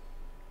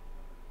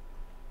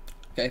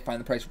 Okay, find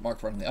the price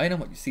marked on the item.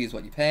 What you see is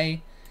what you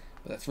pay.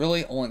 But that's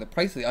really only the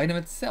price of the item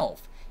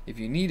itself. If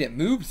you need it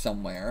moved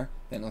somewhere,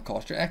 then it'll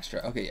cost you extra.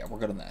 Okay, yeah, we're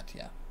good on that,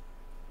 yeah.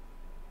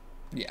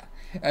 Yeah.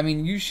 I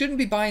mean, you shouldn't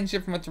be buying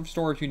shit from a thrift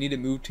store if you need it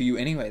moved to you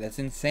anyway. That's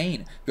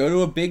insane. Go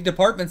to a big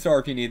department store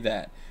if you need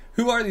that.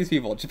 Who are these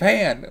people?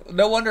 Japan.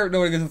 No wonder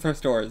nobody goes to thrift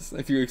stores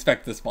if you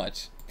expect this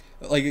much.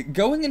 Like,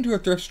 going into a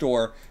thrift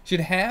store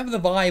should have the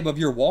vibe of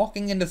you're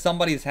walking into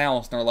somebody's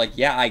house and they're like,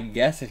 yeah, I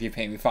guess if you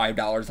pay me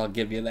 $5, I'll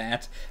give you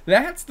that.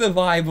 That's the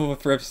vibe of a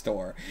thrift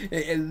store.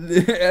 At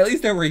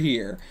least over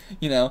here.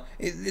 You know,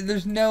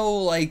 there's no,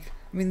 like,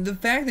 I mean, the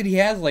fact that he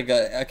has, like,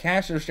 a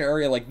cash register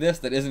area like this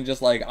that isn't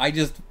just like, I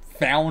just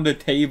found a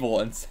table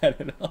and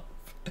set it up.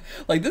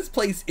 Like, this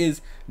place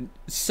is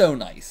so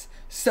nice.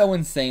 So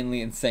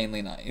insanely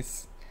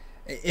nice.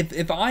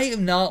 If I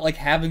am not, like,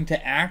 having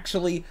to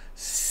actually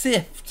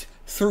sift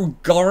through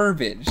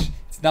garbage,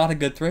 it's not a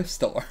good thrift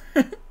store.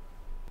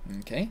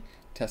 Okay,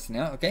 testing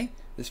out. Okay,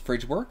 this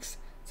fridge works.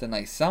 It's a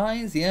nice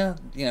size. Yeah,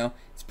 you know,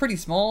 it's pretty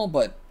small,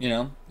 but, you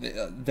know,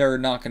 they're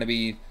not going to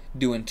be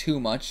doing too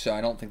much, so I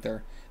don't think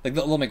they're, like,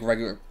 they'll make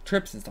regular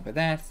trips and stuff like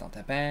that. It's not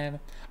that bad.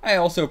 I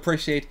also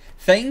appreciate,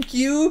 thank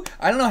you,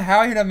 I don't know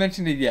how I haven't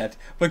mentioned it yet,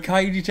 but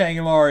Kaiji, Chang,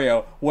 and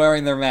Mario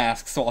wearing their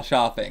masks while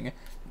shopping.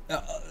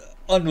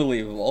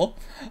 Unbelievable.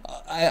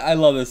 I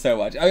love this so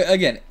much.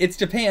 Again, it's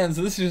Japan,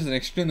 so this is just an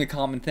extremely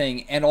common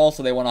thing, and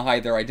also they want to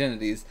hide their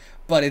identities,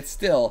 but it's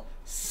still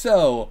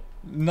so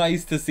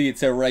nice to see it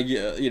so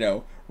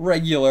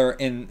regular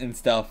in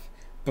stuff.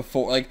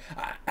 Before, like,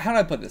 how do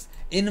I put this?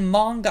 In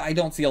manga, I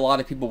don't see a lot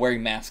of people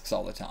wearing masks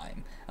all the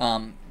time.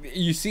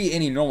 You see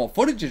any normal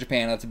footage of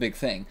Japan, that's a big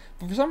thing.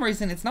 But for some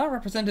reason, it's not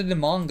represented in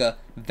manga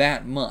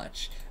that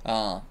much.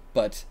 I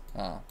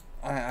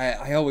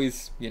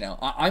always, you know,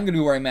 I'm going to be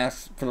wearing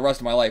masks for the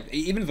rest of my life.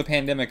 Even if the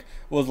pandemic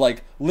was,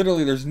 like,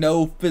 literally there's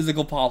no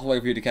physical possible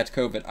way for you to catch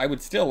COVID, I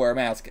would still wear a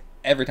mask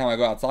every time I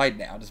go outside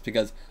now, just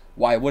because,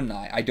 why wouldn't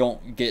I? I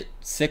don't get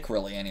sick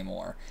really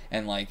anymore.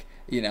 And, like,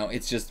 you know,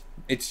 it's just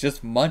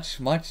much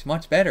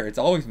better. It's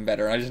always been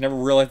better. I just never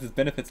realized its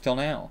benefits till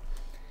now.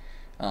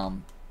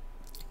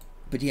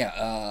 But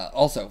yeah,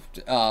 also,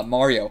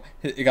 Mario,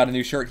 he got a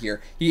new shirt here.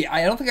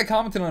 I don't think I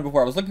commented on it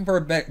before. I was looking for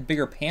a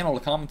bigger panel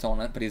to comment on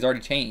it, but he's already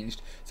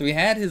changed. So he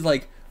had his,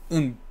 like,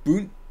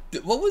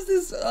 what was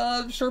this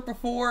shirt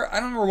before? I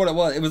don't remember what it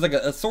was. It was like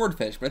a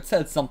swordfish, but it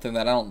said something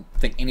that I don't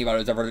think anybody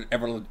was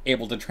ever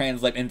able to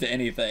translate into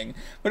anything.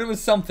 But it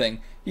was something.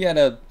 He had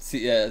a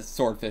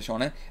swordfish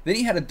on it. Then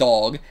he had a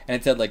dog, and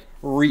it said, like,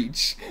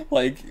 reach.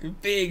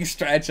 Like, big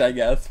stretch, I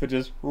guess, but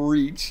just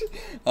reach.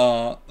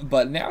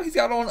 But now he's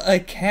got on a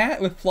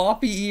cat with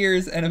floppy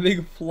ears and a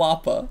big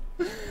floppa.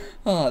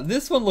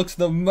 This one looks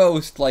the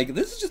most like,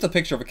 this is just a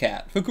picture of a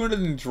cat. Fukuna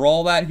didn't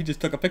draw that, he just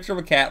took a picture of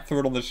a cat, threw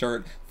it on the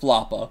shirt,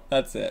 floppa.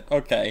 That's it,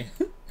 okay.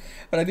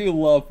 But I do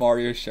love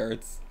Mario's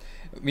shirts.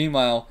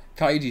 Meanwhile,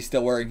 Kaiji's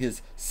still wearing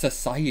his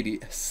society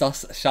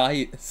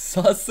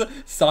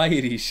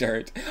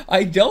shirt.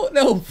 I don't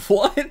know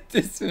what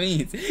this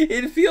means.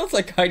 It feels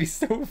like Kaiji's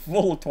so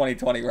full of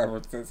 2020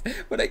 references,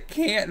 but it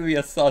can't be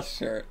a sus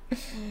shirt.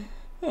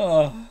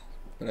 But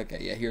okay,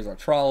 yeah, here's our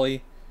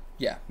trolley.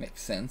 Yeah,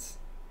 makes sense.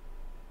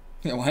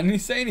 Yeah, why didn't he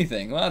say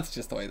anything? Well, that's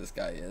just the way this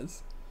guy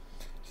is.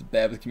 Just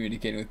bad with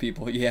communicating with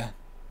people, yeah.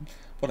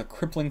 What a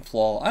crippling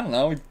flaw. I don't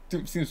know, it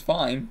seems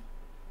fine.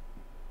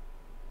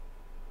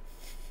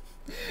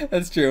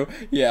 That's true,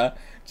 yeah.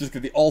 Just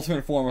get the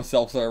ultimate form of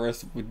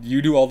self-service.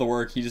 You do all the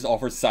work, he just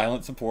offers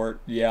silent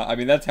support. Yeah, I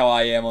mean, that's how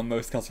I am on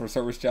most customer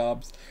service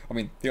jobs. I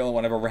mean, the only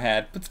one I've ever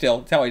had, but still,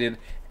 that's how I did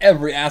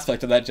every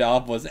aspect of that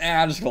job was,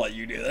 I'm just gonna let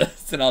you do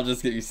this, and I'll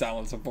just give you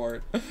silent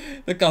support.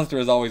 The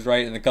customer is always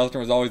right, and the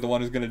customer is always the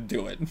one who's gonna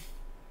do it.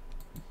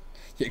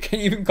 Yeah, can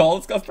you even call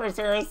this customer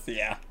service?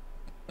 Yeah.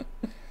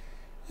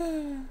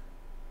 Yeah,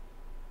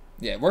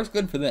 it works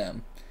good for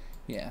them.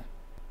 Yeah.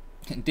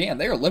 And damn,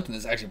 they are lifting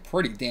this actually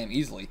pretty damn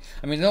easily.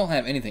 I mean, they don't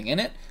have anything in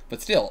it,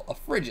 but still, a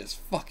fridge is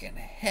fucking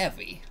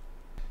heavy.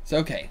 So,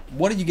 okay,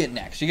 what did you get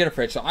next? You get a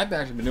fridge. So I've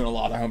actually been doing a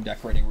lot of home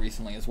decorating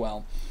recently as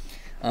well.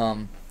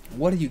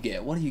 What do you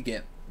get? What do you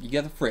get? You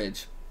get the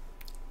fridge.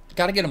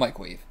 Gotta get a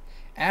microwave.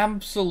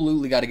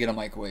 Absolutely got to get a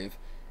microwave.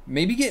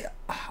 Maybe get,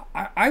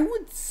 I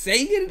would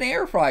say get an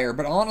air fryer,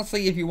 but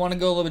honestly, if you want to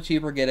go a little bit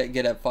cheaper,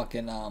 get a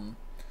fucking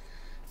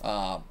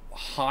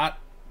hot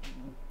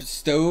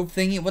stove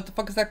thingy. What the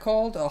fuck is that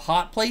called? A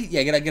hot plate?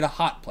 Yeah, get a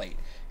hot plate.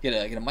 Get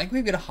a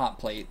microwave. Get a hot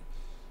plate.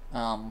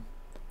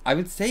 I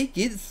would say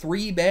get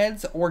 3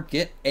 beds or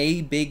get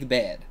a big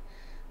bed,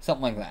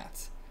 something like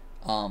that.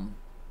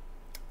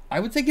 I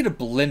would say get a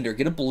blender.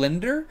 Get a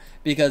blender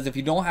because if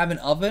you don't have an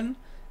oven,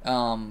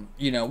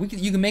 you know,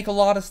 you can make a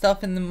lot of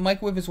stuff in the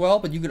microwave as well,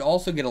 but you could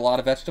also get a lot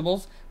of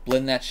vegetables,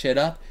 blend that shit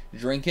up,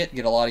 drink it,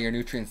 get a lot of your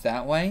nutrients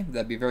that way.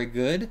 That'd be very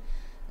good.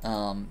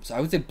 So I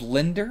would say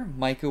blender,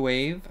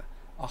 microwave,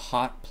 a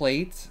hot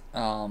plate.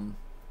 What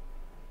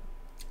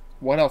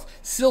else?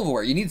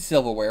 Silverware. You need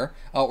silverware,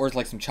 or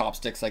like some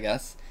chopsticks, I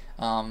guess.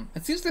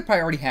 It seems they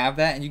probably already have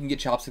that, and you can get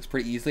chopsticks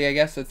pretty easily, I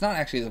guess. So it's not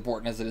actually as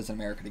important as it is in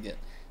America to get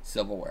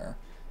silverware.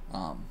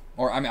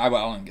 Or I mean, I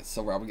don't even get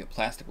silverware. I would get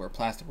plasticware.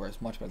 Plasticware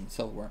is much better than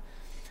silverware.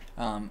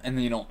 And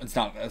then it's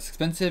not as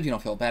expensive. You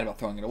don't feel bad about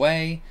throwing it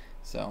away.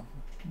 So,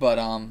 but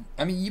I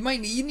mean,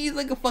 you need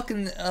like a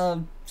fucking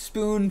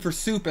spoon for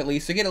soup at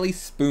least. So get at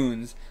least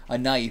spoons, a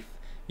knife.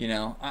 You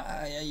know,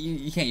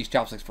 you can't use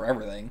chopsticks for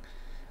everything.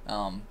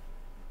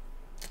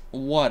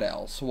 What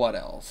else? What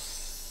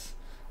else?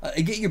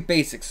 Get your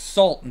basics,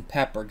 salt and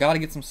pepper. Gotta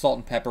get some salt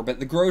and pepper, but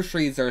the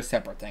groceries are a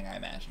separate thing, I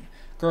imagine.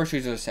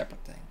 Groceries are a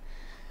separate thing.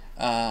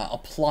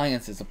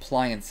 Appliances.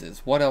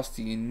 What else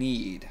do you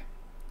need?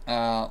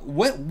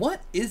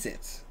 What is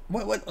it?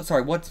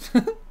 Sorry, what?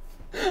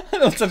 I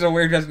know it's such a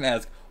weird question to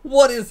ask.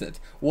 What is it?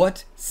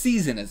 What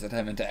season is it?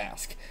 I meant to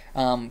ask.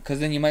 Because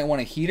then you might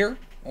want a heater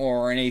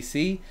or an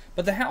AC,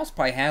 but the house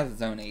probably has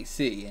its own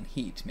AC and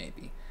heat,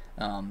 maybe.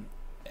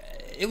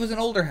 It was an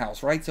older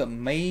house, right? So it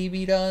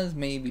maybe does,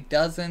 maybe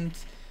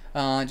doesn't.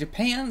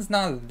 Japan's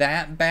not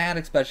that bad,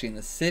 especially in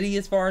the city,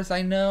 as far as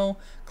I know.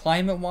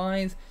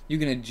 Climate-wise, you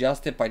can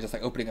adjust it by just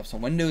like opening up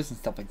some windows and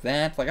stuff like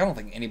that. Like I don't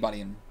think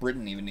anybody in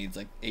Britain even needs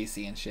like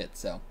AC and shit.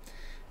 So,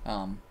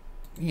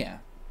 yeah,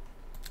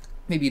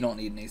 maybe you don't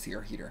need an AC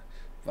or a heater,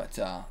 but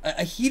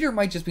a heater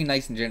might just be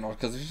nice in general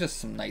because there's just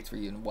some nights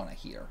where you want a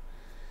heater.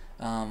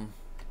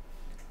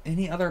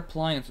 Any other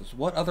appliances?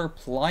 What other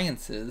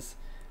appliances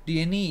do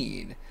you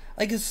need?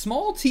 Like a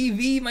small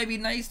TV might be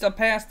nice to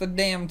pass the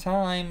damn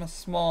time. A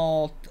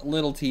small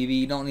little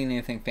TV. You don't need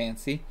anything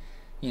fancy,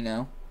 you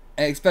know.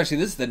 Especially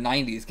this is the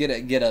 90s. Get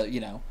a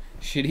you know,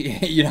 shitty.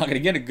 You're not gonna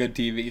get a good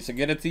TV, so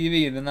get a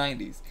TV in the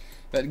 90s.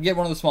 But get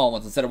one of the small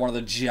ones instead of one of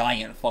the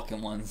giant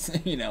fucking ones.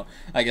 You know.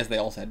 I guess they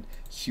also had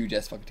huge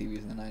ass fucking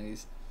TVs in the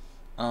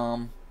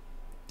 90s.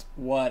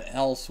 What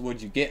else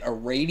would you get? A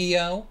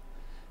radio.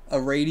 A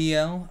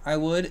radio. I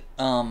would.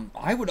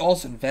 I would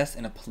also invest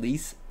in a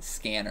police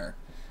scanner.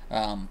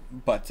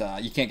 But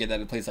you can't get that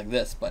at a place like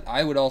this. But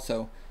I would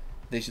also,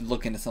 they should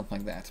look into something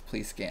like that,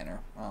 police scanner.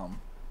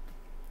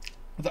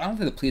 But I don't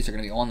think the police are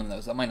going to be on them, though,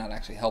 so that might not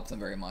actually help them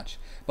very much.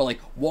 But, like,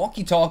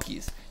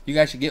 walkie-talkies. You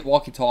guys should get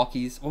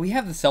walkie-talkies. Well, we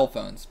have the cell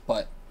phones,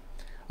 but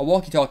a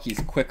walkie-talkie is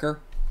quicker.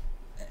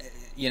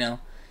 You know?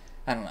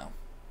 I don't know.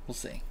 We'll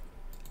see.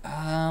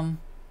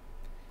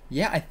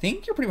 Yeah, I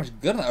think you're pretty much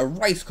good on that. A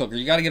rice cooker.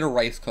 You got to get a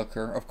rice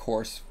cooker, of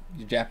course.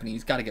 You're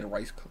Japanese. Got to get a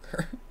rice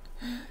cooker.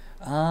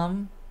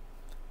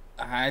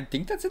 I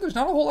think that's it. There's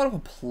not a whole lot of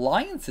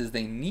appliances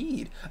they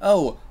need.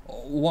 Oh,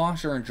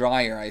 washer and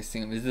dryer, I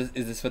assume. Is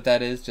this what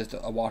that is? Just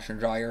a washer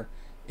and dryer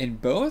in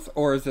both?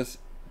 Or is this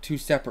two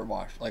separate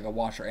like a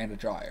washer and a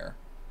dryer?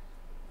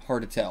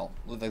 Hard to tell.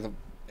 Like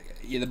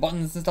the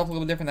buttons and stuff look a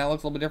little different. That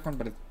looks a little bit different,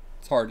 but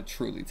it's hard to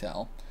truly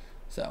tell.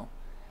 So,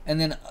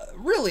 and then,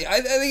 really, I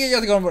think you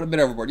guys are going a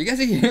bit overboard. You guys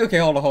are, okay,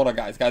 hold on,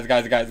 guys. Guys.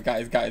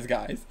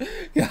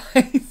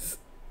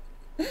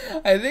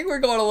 I think we're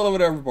going a little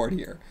bit overboard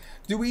here.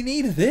 Do we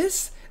need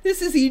this?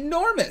 This is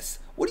enormous.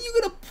 What are you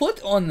going to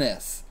put on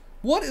this?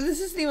 What? This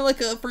isn't even like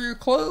for your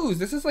clothes.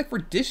 This is like for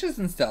dishes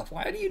and stuff.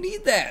 Why do you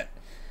need that?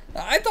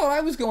 I thought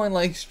I was going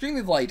like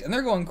extremely light, and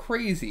they're going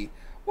crazy.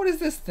 What is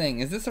this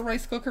thing? Is this a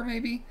rice cooker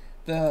maybe?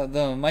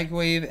 The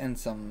microwave and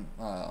some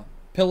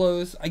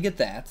pillows. I get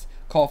that.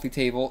 Coffee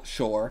table,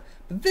 sure.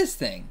 But this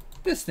thing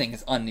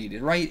is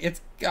unneeded, right?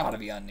 It's got to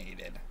be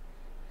unneeded.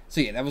 So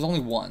yeah, that was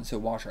only one. So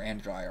washer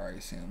and dryer, I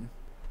assume.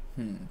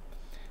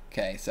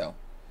 Okay, so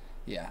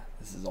yeah,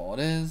 this is all it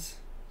is.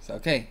 So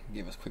okay,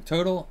 give us a quick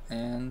total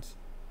and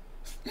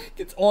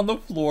gets on the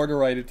floor to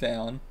write it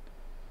down.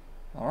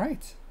 All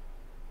right.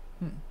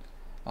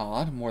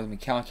 Odd, more than we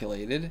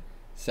calculated.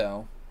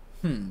 So,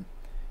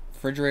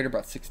 refrigerator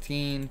about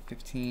 16,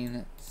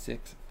 15,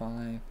 6,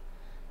 5.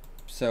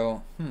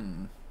 So,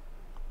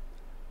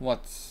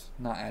 what's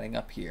not adding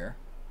up here?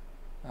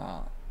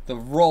 The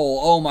roll.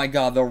 Oh my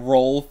god, the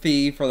roll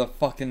fee for the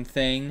fucking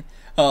thing.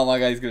 Oh my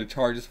god, he's gonna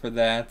charge us for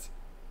that.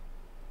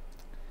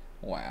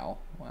 Wow.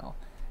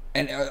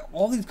 And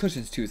all these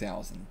cushions,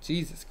 2,000.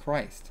 Jesus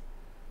Christ.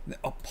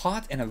 A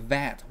pot and a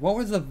vat. What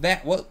was a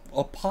vat? What?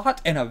 A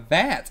pot and a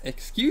vat?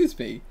 Excuse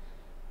me.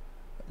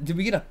 Did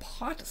we get a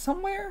pot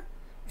somewhere?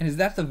 And is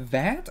that the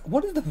vat?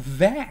 What is the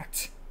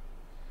vat?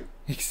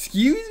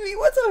 Excuse me?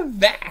 What's a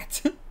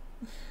VAT?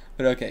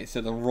 But okay,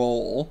 so the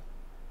roll.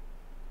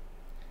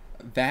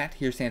 VAT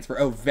here stands for,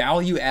 oh,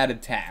 value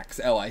added tax.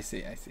 Oh, I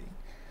see.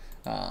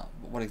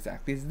 What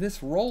exactly is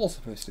this roll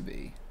supposed to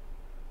be?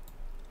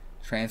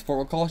 Transport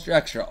will cost you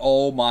extra.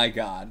 Oh my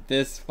god,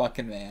 this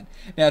fucking man.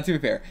 Now, to be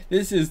fair,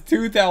 this is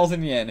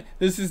 2,000 yen.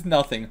 This is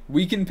nothing.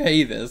 We can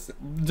pay this.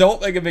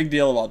 Don't make a big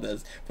deal about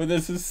this. But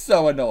this is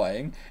so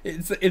annoying.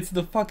 It's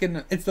the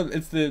fucking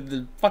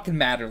fucking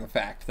matter of the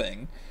fact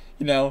thing.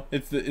 You know,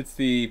 it's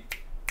the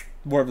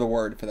whatever the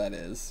word for that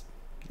is.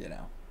 You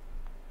know.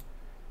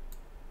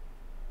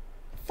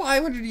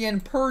 500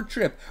 yen per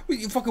trip.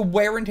 You fucking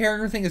wear and tear on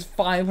your thing is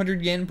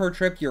 500 yen per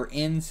trip. You're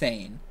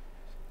insane.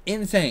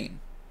 Insane.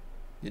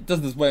 It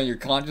doesn't this weigh on your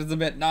conscience a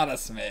bit? Not a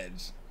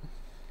smidge.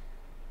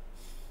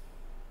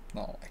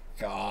 Oh my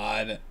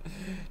god.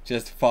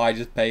 Just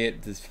pay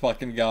it. This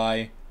fucking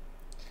guy.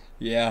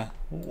 Yeah.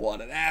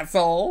 What an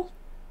asshole.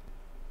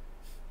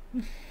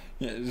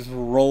 Yeah, just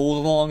roll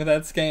along with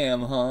that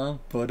scam, huh?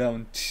 But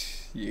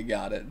you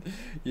got it.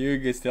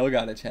 You still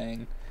got it,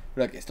 Chang.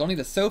 But okay, still need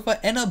a sofa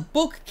and a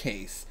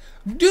bookcase.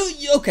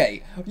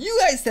 Okay, you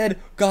guys said,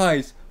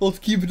 guys, let's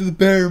keep it to the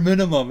bare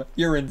minimum.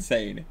 You're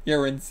insane.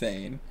 You're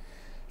insane.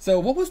 So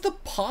what was the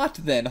pot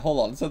then?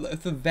 Hold on. So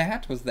the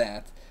VAT was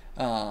that.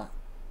 So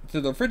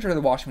the refrigerator,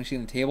 the washing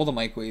machine, the table, the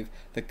microwave,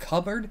 the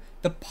cupboard,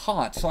 the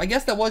pot. So I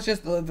guess that was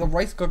just the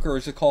rice cooker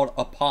was just called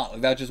a pot.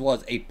 Like that just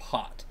was a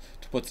pot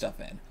to put stuff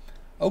in.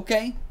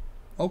 Okay.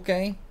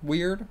 Okay.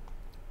 Weird.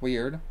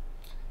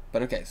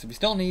 But okay, so we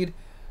still need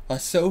a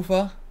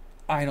sofa.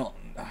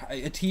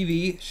 A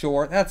TV,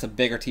 sure. That's a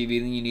bigger TV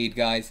than you need,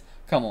 guys.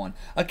 Come on.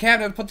 A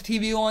cabinet to put the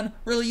TV on?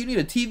 Really? You need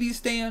a TV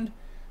stand?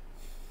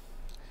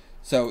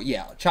 So,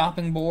 yeah.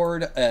 Chopping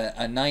board,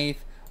 a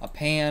knife, a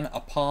pan, a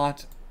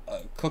pot,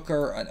 a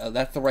cooker.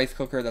 That's the rice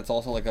cooker. That's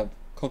also like a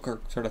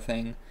cooker sort of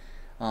thing.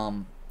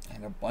 And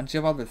a bunch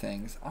of other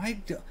things.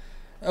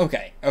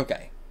 Okay.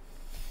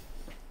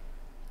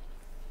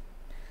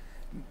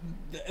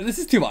 This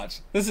is too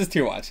much.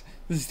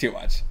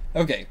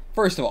 Okay,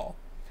 first of all,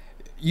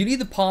 you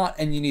need the pot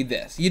and you need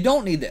this. You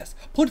don't need this.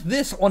 Put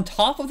this on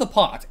top of the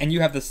pot and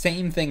you have the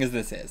same thing as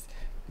this is.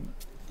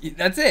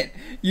 That's it.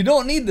 You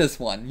don't need this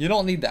one. You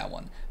don't need that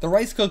one. The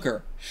rice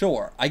cooker,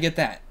 sure. I get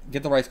that.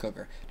 Get the rice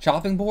cooker.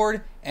 Chopping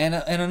board and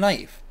a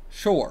knife,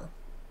 sure.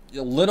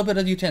 A little bit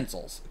of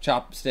utensils,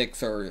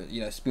 chopsticks or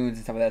spoons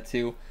and stuff like that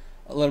too.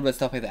 A little bit of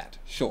stuff like that,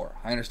 sure.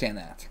 I understand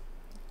that.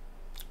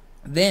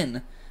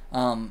 Then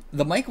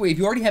the microwave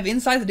you already have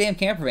inside the damn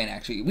camper van.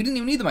 Actually, we didn't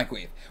even need the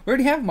microwave. We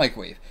already have a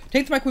microwave.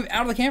 Take the microwave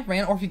out of the camper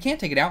van, or if you can't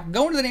take it out,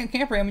 go into the damn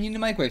camper van when you need to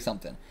microwave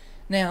something.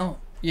 Now,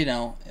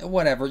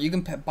 whatever, you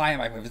can buy a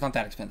microwave. It's not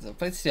that expensive,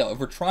 but still, if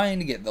we're trying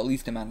to get the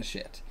least amount of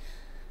shit,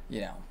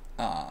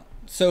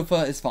 sofa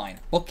is fine.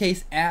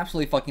 Bookcase,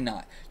 absolutely fucking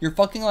not. Your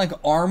fucking like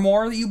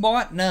armoire that you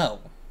bought, no.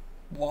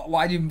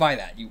 Why did you even buy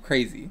that? You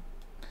crazy.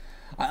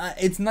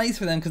 It's nice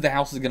for them because the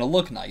house is gonna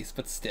look nice,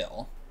 but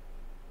still.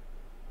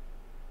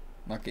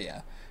 Okay,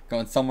 yeah.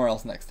 Going somewhere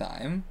else next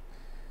time.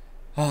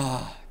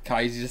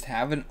 Kaiji just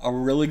having a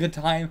really good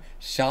time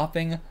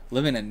shopping,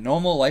 living a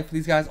normal life with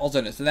these guys. Also,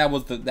 no, so that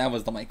was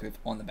the microwave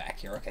on the back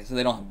here. Okay, so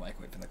they don't have a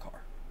microwave in the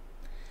car.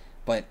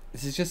 But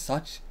this is just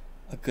such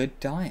a good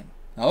time.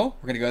 Oh,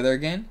 we're gonna go there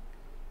again?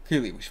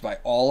 Clearly, we should buy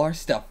all our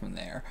stuff from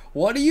there.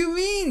 What do you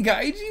mean,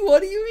 Kaiji?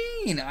 What do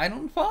you mean? I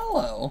don't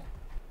follow.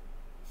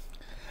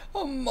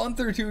 A month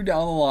or two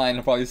down the line,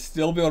 I'll probably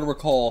still be able to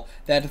recall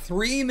that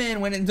 3 men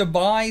went in to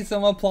buy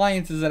some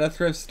appliances at a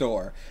thrift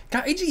store.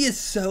 Kaiji is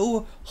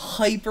so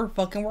hyper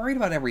fucking worried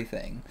about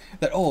everything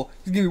that,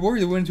 he's gonna be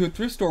worried they went into a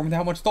thrift store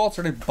without much thought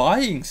started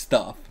buying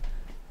stuff.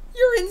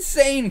 You're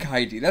insane,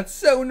 Kaiji. That's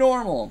so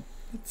normal.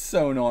 It's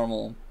so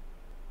normal.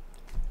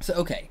 So,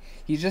 okay.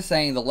 He's just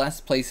saying the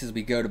less places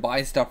we go to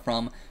buy stuff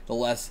from, the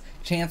less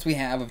chance we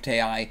have of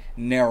Tei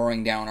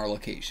narrowing down our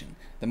location.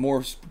 The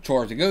more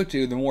stores we go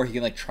to, the more he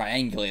can like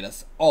triangulate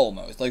us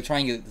almost. Like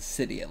triangulate the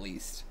city at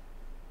least.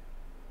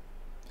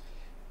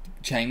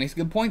 Chang makes a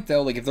good point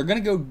though. Like if they're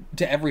gonna go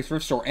to every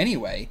thrift store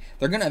anyway,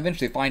 they're gonna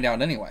eventually find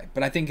out anyway.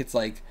 But I think it's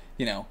like,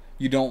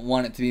 you don't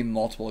want it to be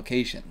multiple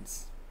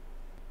locations.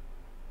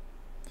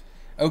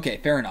 Okay,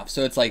 fair enough.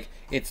 So it's like,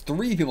 it's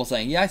 3 people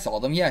saying, yeah, I saw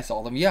them, yeah, I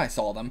saw them, yeah, I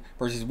saw them,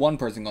 versus 1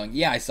 person going,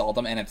 yeah, I saw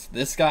them, and it's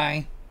this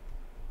guy.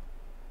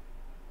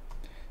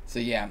 So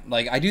yeah,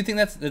 like, I do think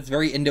that's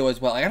very Indo as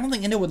well. Like, I don't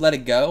think Indo would let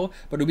it go,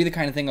 but it would be the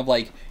kind of thing of,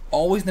 like,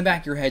 always in the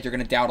back of your head, you're going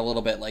to doubt a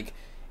little bit, like,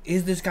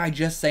 is this guy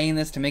just saying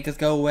this to make us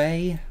go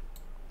away?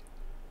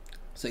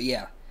 So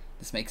yeah,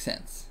 this makes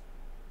sense.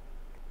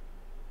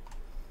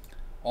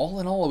 All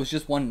in all, it was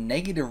just one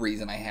negative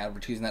reason I had for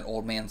choosing that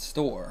old man's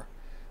store.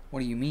 What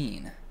do you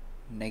mean?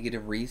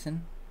 Negative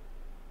reason?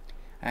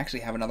 I actually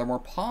have another more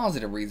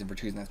positive reason for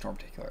choosing that store in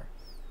particular.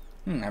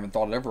 I haven't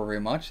thought it over very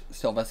much.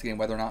 Still investigating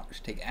whether or not we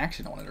should take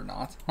action on it or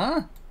not.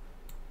 Huh?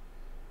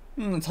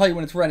 I'll tell you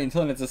when it's ready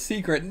until it's a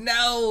secret.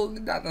 No,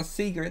 not the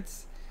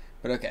secrets.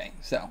 But okay,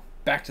 so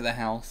back to the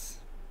house.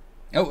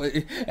 Oh,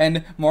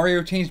 and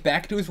Mario changed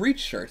back to his Reach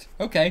shirt.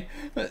 Okay.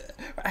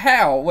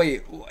 How?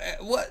 Wait,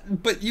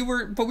 what? But we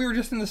were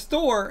just in the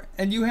store,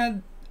 and you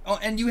had, oh,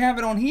 and you have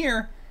it on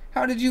here.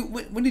 How did you,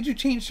 when did you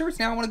change shirts?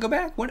 Now I want to go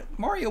back.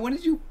 Mario, when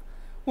did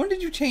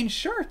you change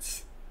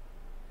shirts?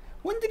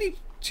 When did he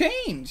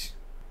change?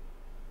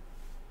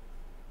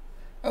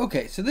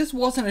 Okay, so this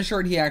wasn't a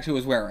shirt he actually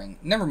was wearing.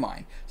 Never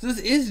mind. So this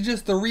is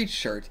just the Reach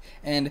shirt,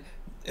 and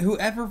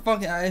whoever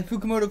fucking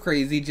Fukumoto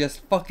Crazy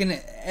just fucking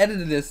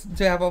edited this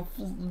to have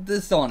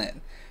this on it.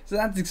 So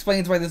that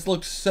explains why this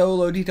looks so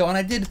low detail. And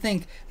I did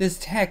think this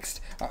text,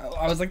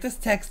 I was like, this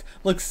text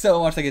looks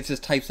so much like it's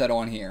just typeset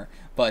on here.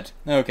 But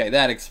okay,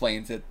 that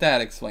explains it.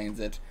 That explains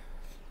it.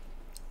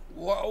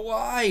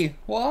 Why?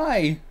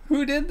 Why?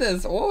 Who did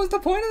this? What was the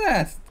point of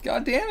that?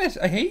 God damn it!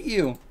 I hate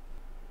you.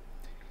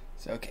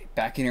 So okay,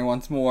 back in here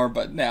once more,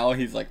 but now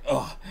he's like,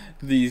 ugh,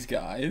 these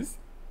guys.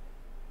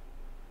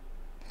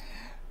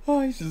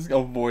 Oh, he's just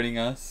avoiding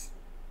us.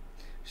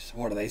 Just,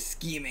 what are they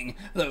scheming?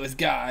 Those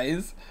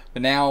guys.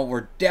 But now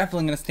we're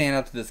definitely going to stand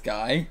up to this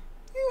guy.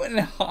 He wouldn't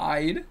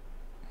hide.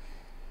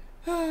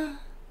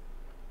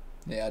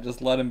 Yeah,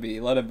 just let him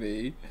be. Let him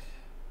be.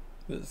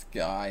 This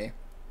guy.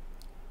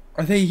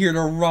 Are they here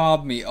to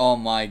rob me? Oh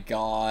my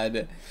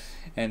god.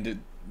 And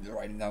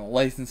writing down the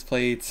license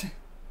plates.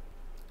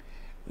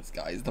 This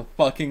guy is the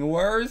fucking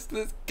worst.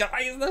 This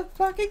guy is the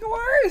fucking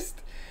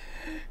worst.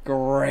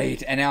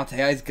 Great. And now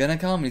Tai's gonna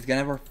come and he's gonna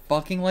have our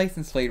fucking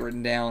license plate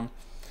written down.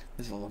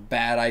 This was a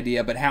bad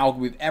idea, but how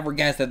could we ever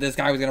guess that this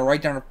guy was gonna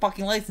write down a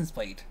fucking license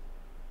plate?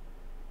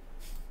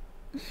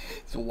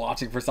 He's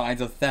watching for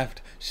signs of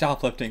theft,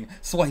 shoplifting,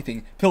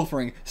 swiping,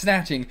 pilfering,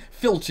 snatching,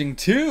 filching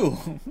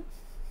too.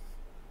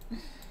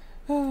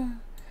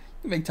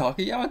 Make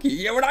takoyaki.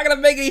 Yeah, we're not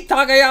gonna make any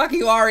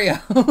takoyaki, Mario.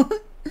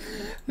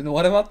 And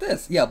what about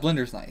this? Yeah,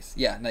 blender's nice.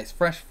 Yeah, nice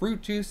fresh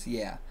fruit juice.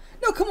 Yeah.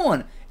 No, come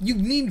on. You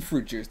need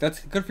fruit juice. That's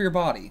good for your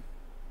body.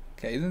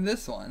 Okay, then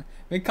this one.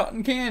 Make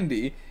cotton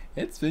candy.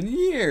 It's been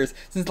years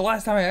since the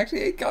last time I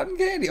actually ate cotton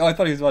candy. Oh, I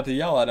thought he was about to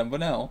yell at him, but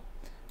no.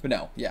 But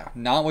no, yeah,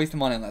 not wasting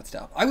money on that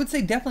stuff. I would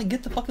say definitely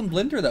get the fucking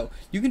blender, though.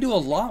 You can do a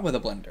lot with a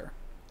blender.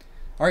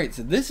 Alright,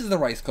 so this is the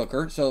rice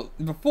cooker. So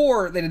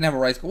before they didn't have a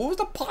rice cooker, what was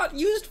the pot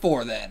used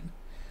for then?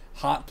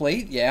 Hot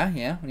plate?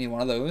 Yeah, we need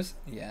one of those.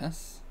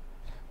 Yes.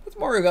 What's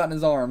Mario got in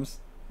his arms?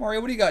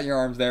 Mario, what do you got in your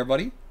arms there,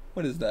 buddy?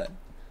 What is that?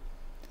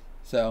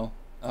 So,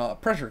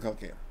 pressure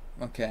cooker.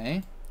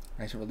 Okay.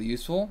 Actually really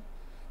useful.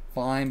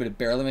 Fine, but it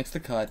barely makes the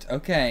cut.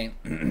 Okay.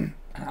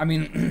 I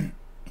mean,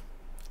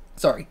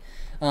 sorry.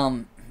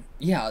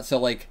 Yeah, so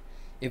like,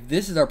 if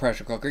this is our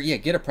pressure cooker, yeah,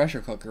 get a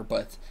pressure cooker,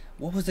 but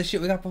what was the shit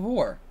we got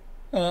before?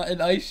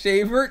 An ice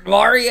shaver?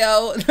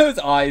 Mario! Those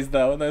eyes,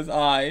 though. Those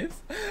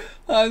eyes.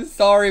 I'm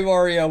sorry,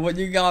 Mario, but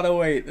you gotta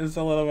wait just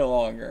a little bit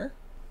longer.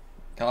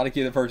 Gotta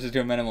keep the purchase to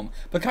a minimum.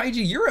 But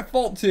Kaiji, you're at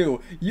fault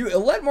too. You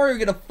let Mario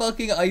get a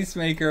fucking ice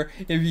maker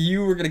if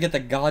you were gonna get the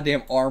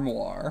goddamn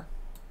armoire.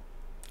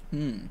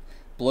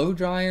 Blow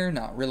dryer,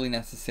 not really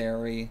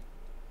necessary.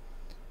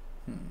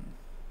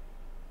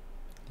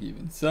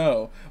 Even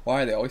so,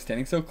 why are they always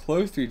standing so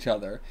close to each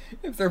other?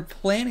 If they're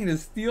planning to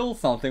steal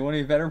something,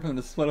 wouldn't it be better for them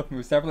to split up and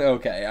move separately?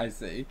 Okay, I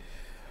see.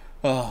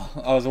 Oh,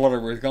 I was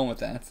wondering where he's going with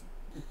that.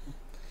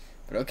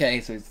 But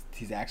okay, so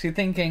he's actually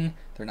thinking.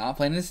 They're not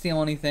planning to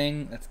steal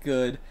anything. That's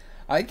good.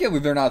 I get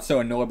if they're not so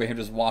annoyed by him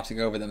just watching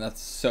over them.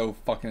 That's so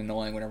fucking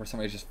annoying whenever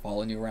somebody's just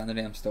following you around the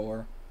damn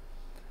store.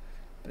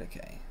 But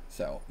okay.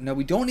 So, no,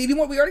 we don't need any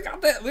more. We already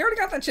got that. We already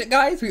got that shit,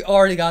 guys. We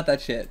already got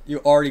that shit. You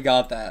already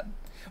got that.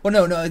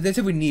 Well, no, they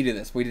said we needed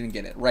this. We didn't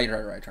get it. Right.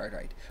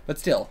 But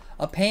still,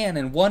 a pan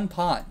and one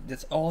pot.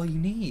 That's all you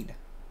need.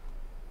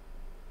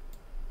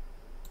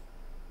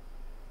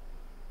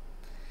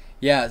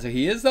 Yeah, so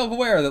he is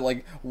self-aware that,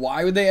 like,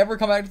 why would they ever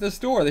come back to the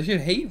store? They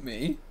should hate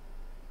me.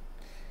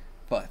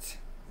 But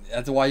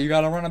that's why you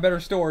gotta run a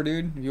better store,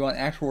 dude, if you want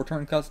actual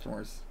return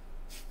customers.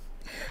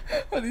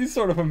 Are these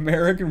sort of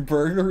American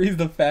burglaries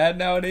the fad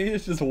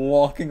nowadays? Just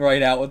walking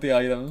right out with the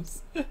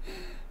items.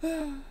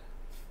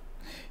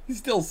 He's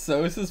still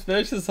so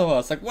suspicious of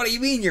us. Like, what do you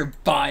mean you're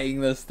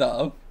buying this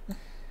stuff?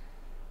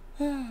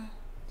 Aw,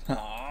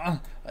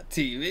 a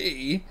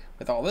TV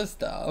with all this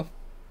stuff.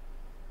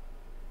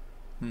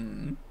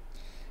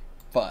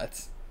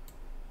 But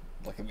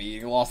look at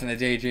me, lost in a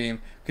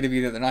daydream. Could it be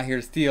that they're not here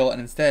to steal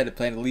and instead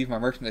plan to leave my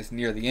merchandise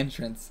near the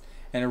entrance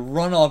and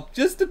run off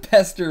just to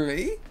pester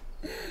me?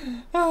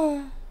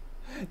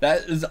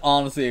 That is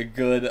honestly a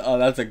good,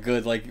 that's a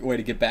good, like, way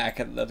to get back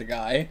at the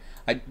guy.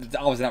 It's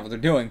obviously not what they're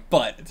doing,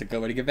 but it's a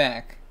good way to get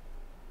back.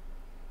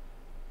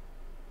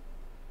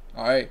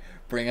 Alright,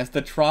 bring us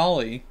the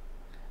trolley.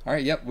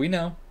 Alright, yep, we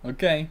know.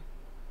 Okay.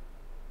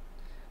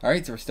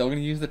 Alright, so we're still going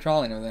to use the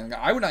trolley and everything.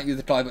 I would not use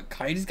the trolley, but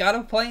Kaiji's got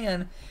a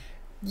plan.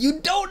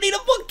 You don't need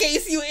a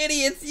bookcase, you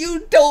idiots!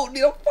 You don't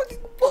need a fucking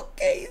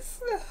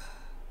bookcase!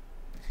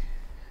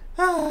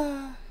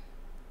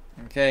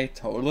 Okay,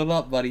 total it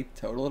up, buddy.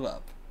 Total it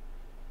up.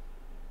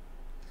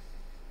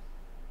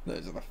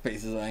 Those are the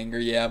faces of anger,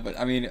 yeah, but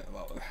I mean,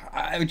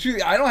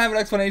 truly, I don't have an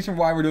explanation for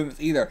why we're doing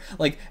this either.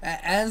 Like,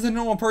 as a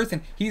normal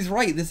person, he's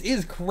right, this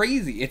is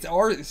crazy. It's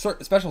our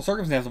special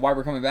circumstance of why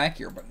we're coming back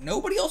here, but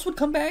nobody else would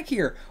come back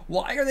here.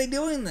 Why are they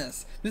doing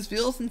this? This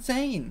feels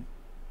insane.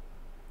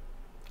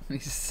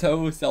 He's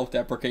so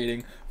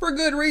self-deprecating. For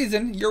good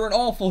reason, you're an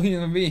awful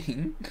human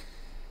being.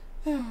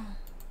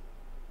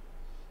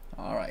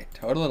 Alright,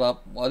 total it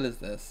up. What is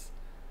this?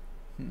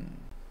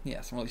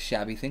 Yeah, some really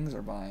shabby things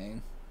are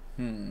buying.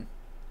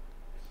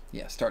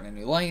 Yeah, starting a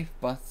new life,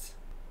 but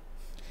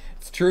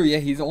it's true, yeah,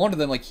 he's one of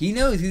them. Like, he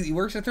knows, he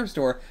works at a thrift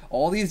store.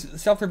 All these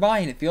stuff they're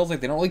buying, it feels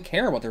like they don't really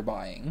care what they're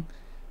buying.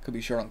 Could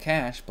be short on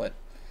cash, but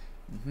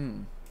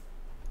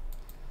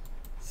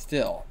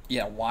still,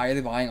 yeah, why are they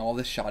buying all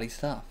this shoddy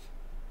stuff?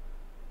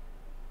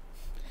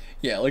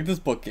 Yeah, like this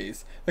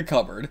bookcase, the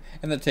cupboard,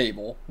 and the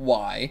table.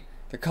 Why?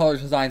 The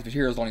colors, designs,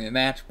 materials don't even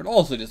match, but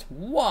also just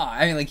why?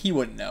 I mean, like, he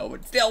wouldn't know,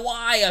 but still,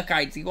 why a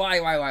Kaiji?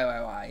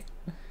 Why?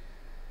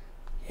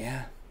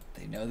 Yeah,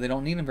 they know they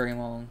don't need him very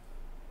long.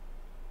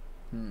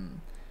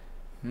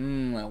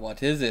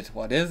 What is it?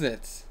 What is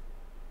it?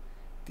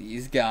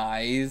 These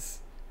guys,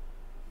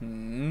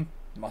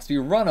 must be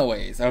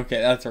runaways. Okay,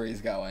 that's where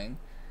he's going.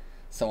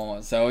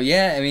 So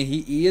yeah, I mean,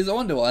 he is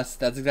onto us.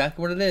 That's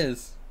exactly what it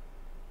is.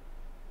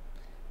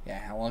 Yeah,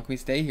 how long can we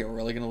stay here? We're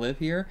really gonna live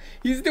here?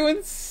 He's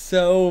doing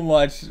so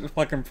much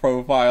fucking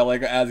profile,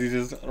 like, as he's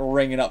just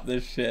ringing up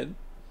this shit.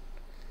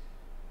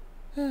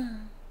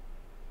 And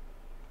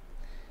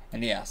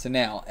yeah, so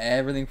now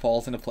everything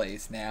falls into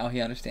place. Now he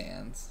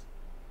understands.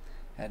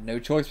 Had no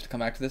choice but to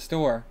come back to the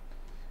store.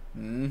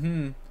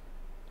 The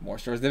more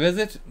stores they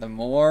visit, the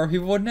more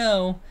people would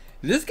know.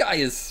 This guy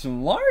is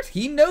smart.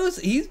 He knows.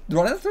 He's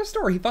running a thrift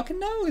store. He fucking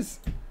knows.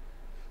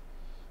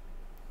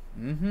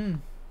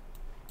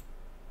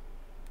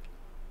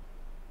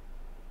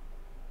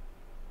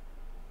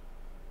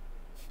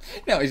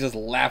 Now he's just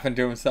laughing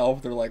to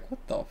himself. They're like,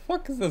 what the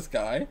fuck is this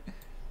guy?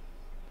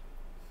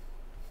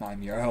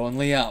 I'm your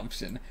only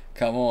option.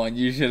 Come on,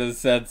 you should have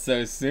said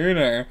so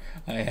sooner.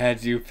 I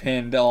had you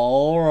pinned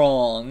all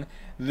wrong.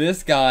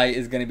 This guy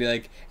is going to be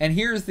like, and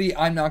here's the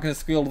I'm not going to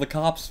squeal to the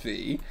cops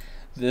fee.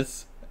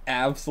 This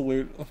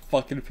absolute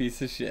fucking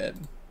piece of shit.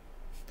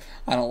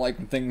 I don't like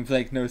when things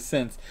make no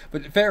sense.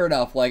 But fair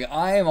enough, like,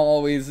 I am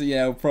always, you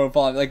know,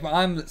 profiling. Like, when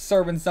I'm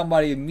serving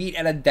somebody meat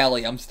at a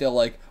deli, I'm still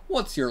like,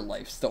 what's your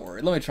life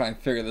story? Let me try and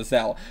figure this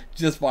out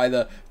just by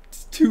the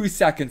 2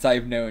 seconds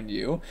I've known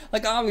you.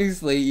 Like,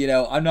 obviously, you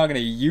know, I'm not going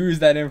to use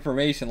that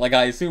information. Like,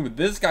 I assume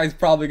this guy's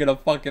probably going to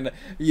fucking,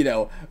 you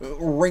know,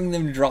 wring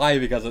them dry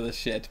because of this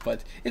shit.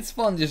 But it's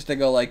fun just to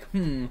go like,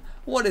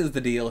 what is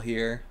the deal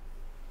here?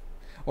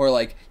 Or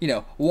like, you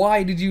know,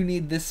 why did you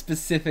need this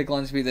specific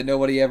lunch meat that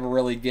nobody ever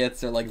really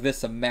gets? Or like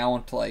this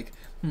amount, like,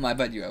 I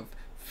bet you have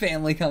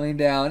family coming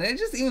down. And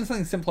just even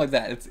something simple like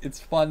that. It's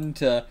fun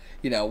to,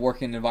 you know,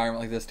 work in an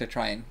environment like this to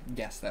try and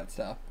guess that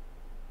stuff.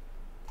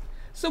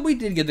 So we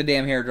did get the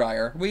damn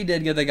hairdryer. We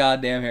did get the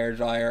goddamn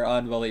hairdryer.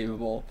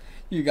 Unbelievable.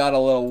 You got a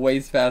little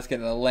wastebasket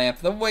and a lamp.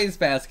 The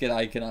wastebasket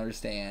I can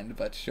understand,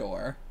 but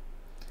sure.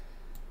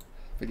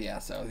 But yeah,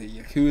 so the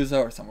Yakuza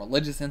or some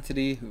religious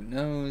entity, who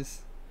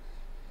knows?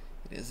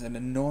 It is an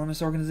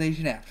enormous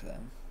organization after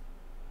them.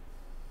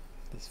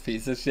 This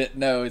piece of shit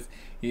knows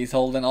he's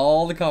holding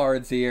all the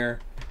cards here.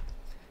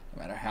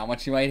 No matter how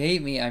much you might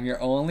hate me, I'm your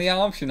only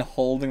option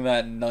holding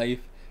that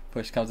knife.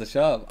 Push comes to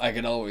shove. I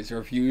can always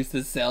refuse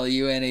to sell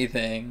you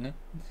anything.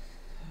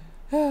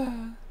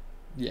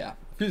 Yeah,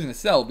 refusing to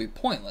sell would be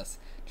pointless.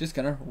 Just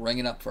gonna ring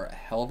it up for a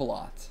hell of a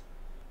lot.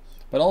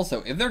 But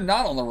also, if they're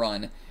not on the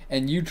run,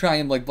 and you try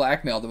and like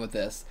blackmail them with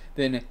this,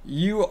 then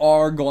you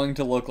are going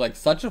to look like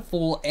such a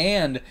fool,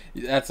 and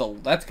that's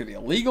gonna be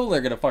illegal.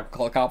 They're gonna fucking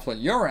call the cops on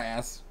your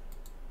ass.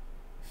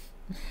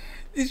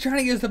 He's trying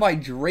to get us to buy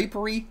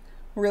drapery,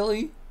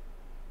 really?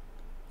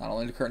 Not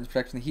only do curtains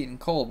protect from the heat and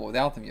cold, but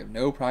without them you have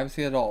no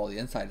privacy at all. The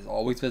inside is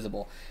always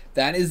visible.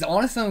 That is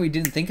honestly something we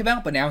didn't think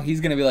about, but now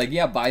he's gonna be like,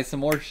 yeah, buy some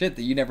more shit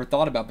that you never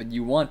thought about, but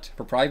you want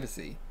for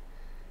privacy.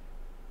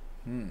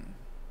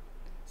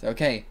 So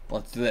okay,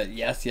 let's do that.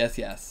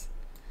 Yes.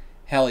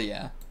 Hell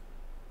yeah.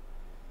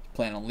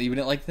 Plan on leaving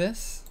it like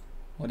this?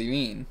 What do you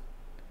mean?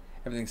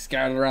 Everything's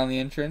scattered around the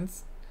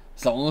entrance?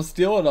 Someone will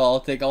steal it all,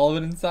 take all of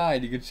it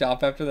inside. You can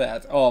shop after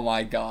that. Oh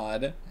my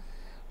god.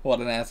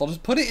 What an asshole.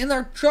 Just put it in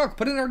our truck.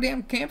 Put it in our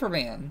damn camper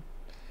van.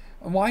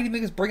 And why did you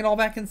make us bring it all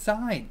back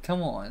inside?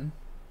 Come on.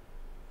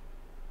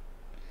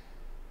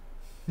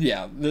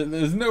 Yeah,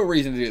 there's no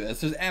reason to do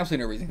this. There's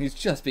absolutely no reason. He's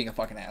just being a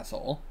fucking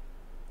asshole.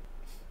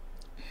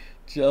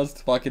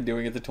 Just fucking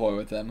doing it to toy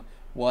with them.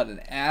 What an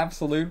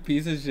absolute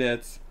piece of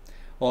shit.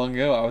 Long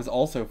ago, I was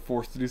also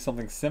forced to do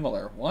something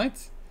similar.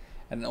 What?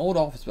 At an old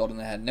office building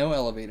that had no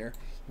elevator,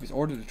 he was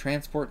ordered to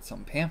transport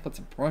some pamphlets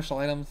and promotional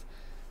items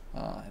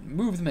and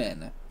move them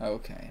in.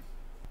 Okay.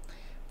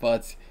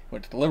 But he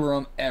went to deliver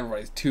them.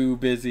 Everybody's too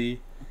busy.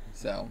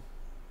 So.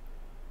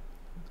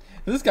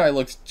 This guy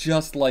looks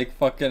just like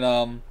fucking,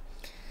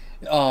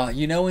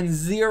 you know, in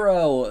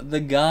Zero, the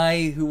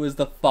guy who was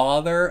the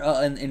father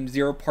in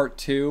Zero Part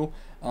 2,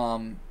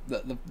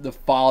 the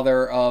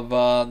father of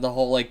the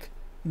whole like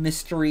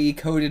mystery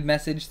coded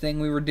message thing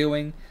we were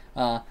doing.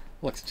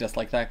 Looks just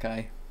like that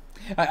guy.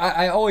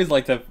 I always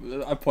like to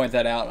point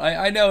that out.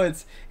 I know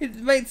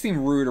it might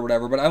seem rude or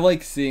whatever, but I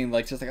like seeing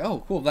like just like,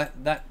 oh cool,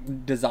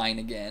 that design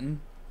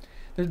again.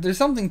 There's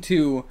something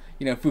to,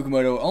 you know,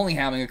 Fukumoto only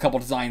having a couple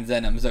designs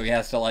in him, so he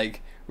has to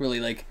like really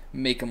like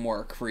make them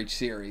work for each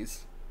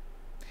series.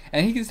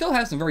 And he can still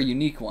have some very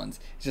unique ones.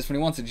 It's just when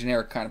he wants a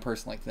generic kind of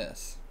person like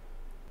this.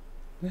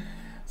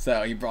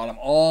 So he brought them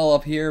all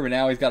up here, but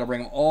now he's got to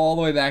bring them all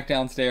the way back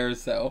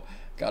downstairs. So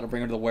got to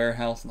bring them to the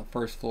warehouse on the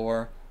first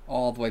floor,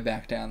 all the way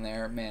back down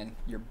there. Man,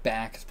 your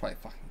back is probably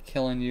fucking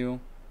killing you.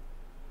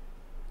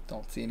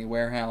 Don't see any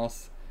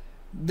warehouse.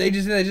 They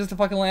just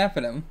fucking laugh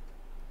at him.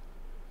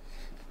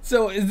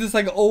 So is this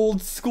like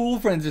old school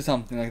friends or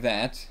something like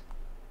that?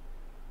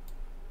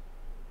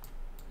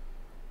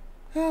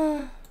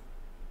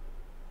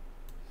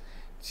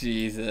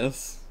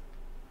 Jesus.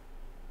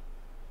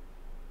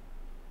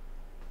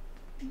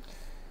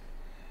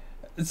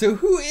 So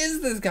who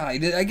is this guy?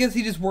 I guess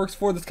he just works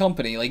for this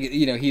company. Like,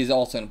 you know, he is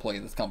also an employee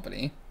of this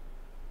company.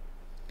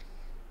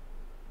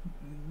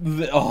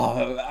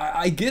 Oh,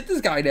 I get this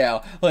guy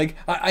now. Like,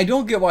 I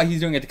don't get why he's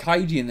doing it to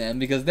Kaiji and them,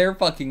 because they're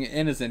fucking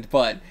innocent,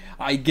 but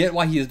I get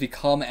why he has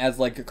become as,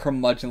 like,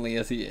 curmudgeonly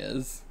as he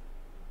is.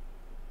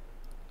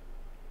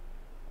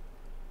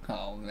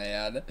 Oh,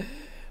 man.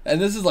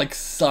 And this is, like,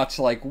 such,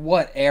 like,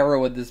 what era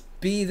would this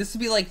be? This would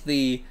be, like,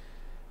 the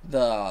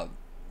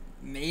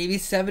maybe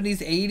 70s,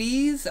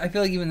 80s? I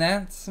feel like even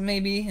that's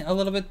maybe a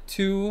little bit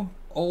too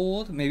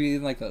old. Maybe,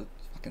 like, the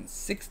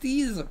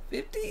 60s or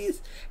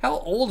 50s? How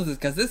old is this?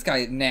 Because this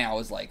guy now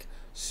is like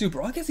super.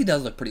 Well, I guess he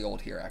does look pretty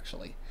old here,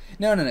 actually.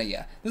 No,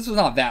 yeah. This was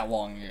not that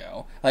long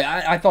ago. Like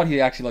I thought he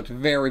actually looked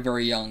very,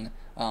 very young.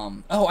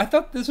 Oh, I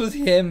thought this was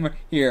him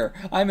here.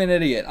 I'm an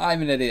idiot.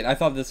 I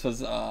thought this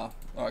was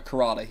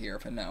Karada here,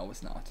 but no, it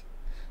was not.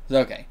 It's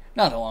okay.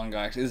 Not that long ago,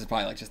 actually. This is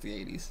probably like just the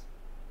 80s.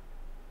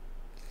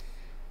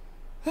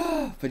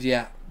 But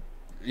yeah.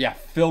 Yeah,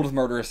 filled with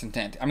murderous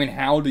intent. I mean,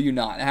 how do you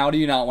not? How do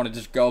you not want to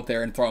just go up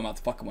there and throw him out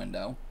the fucking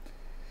window?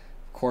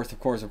 Of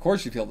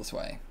course you feel this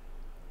way.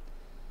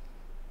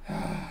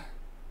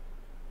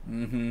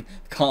 The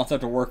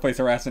concept of workplace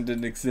harassment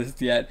didn't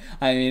exist yet.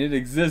 I mean, it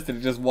existed,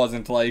 it just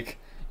wasn't like,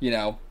 you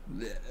know,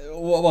 it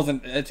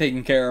wasn't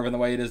taken care of in the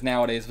way it is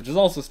nowadays, which is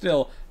also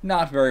still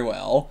not very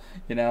well.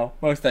 You know,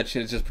 most of that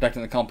shit is just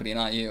protecting the company,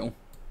 not you.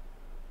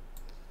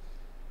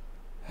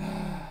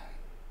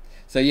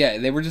 So yeah,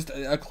 they were just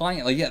a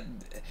client. Like, yeah,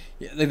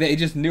 they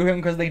just knew him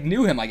because they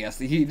knew him, I guess.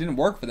 He didn't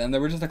work for them. They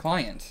were just a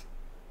client.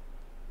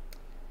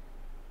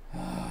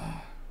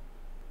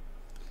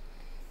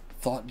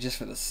 Thought just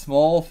for the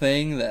small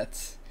thing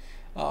that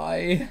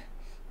oh,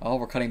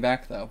 we're cutting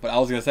back, though. But I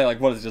was going to say,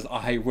 like, what is it? Just,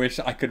 I wish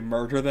I could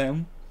murder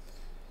them?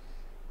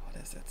 What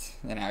is it?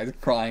 And I was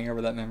crying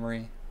over that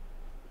memory.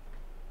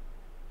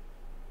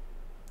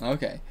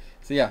 Okay.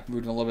 So yeah,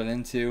 moved a little bit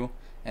into,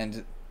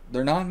 and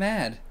they're not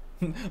mad.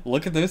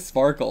 Look at those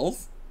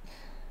sparkles.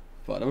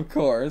 But of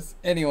course,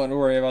 anyone would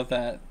worry about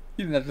that.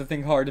 You didn't have to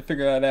think hard to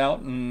figure that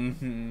out.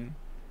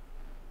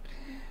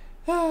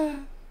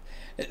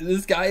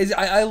 This guy is,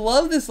 I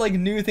love this like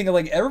new thing of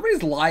like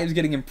everybody's lives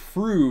getting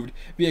improved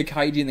via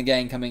Kaiji and the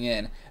gang coming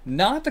in.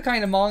 Not the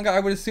kind of manga I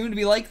would assume to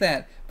be like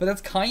that, but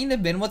that's kind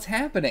of been what's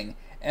happening.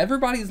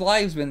 Everybody's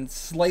lives been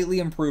slightly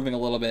improving a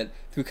little bit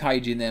through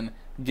Kaiji and them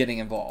getting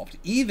involved.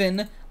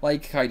 Even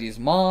like Kaiji's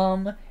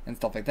mom and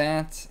stuff like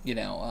that. You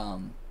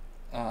know,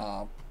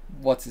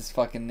 what's his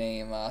fucking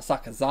name?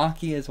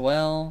 Sakazaki as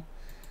well.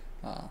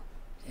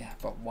 Yeah,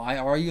 but why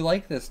are you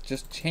like this?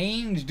 Just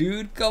change,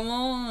 dude. Come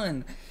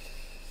on.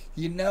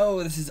 You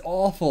know, this is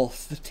awful.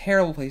 This is a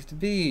terrible place to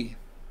be.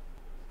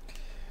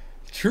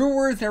 True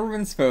words never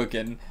been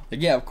spoken.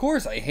 Like, yeah, of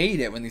course I hate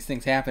it when these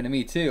things happen to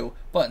me too.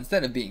 But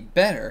instead of being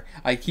better,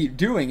 I keep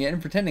doing it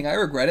and pretending I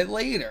regret it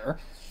later.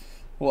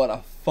 What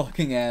a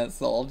fucking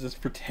asshole.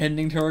 Just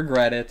pretending to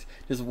regret it.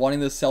 Just wanting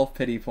those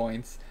self-pity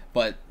points.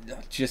 But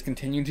just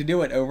continuing to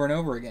do it over and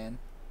over again.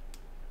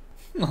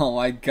 Oh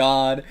my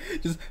god.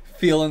 Just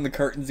feeling the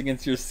curtains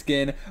against your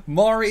skin.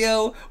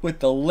 Mario with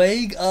the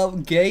leg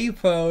up gay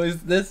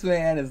pose. This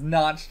man is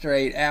not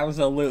straight.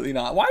 Absolutely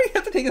not. Why do you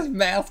have to take his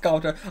mask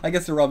off? I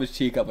guess to rub his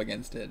cheek up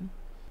against it.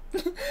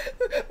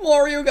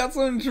 Mario got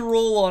some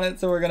drool on it,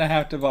 so we're gonna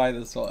have to buy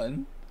this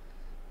one.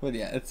 But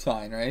yeah, it's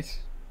fine, right?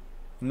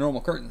 A normal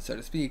curtain, so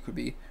to speak, would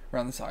be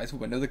around the size of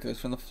a window that goes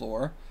from the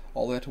floor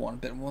all the way to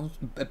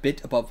a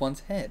bit above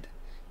one's head.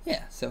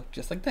 Yeah, so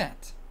just like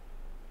that.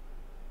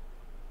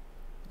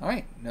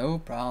 Alright, no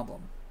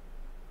problem.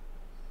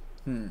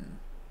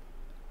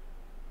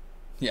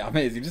 Yeah,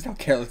 amazing. Just how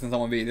careless can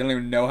someone be? They don't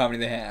even know how many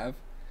they have.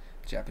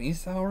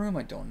 Japanese style room?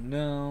 I don't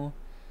know.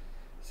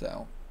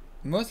 So,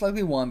 most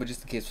likely one, but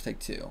just in case we'll take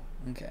two.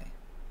 Okay.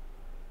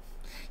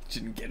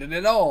 Didn't get it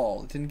at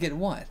all. Didn't get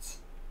what?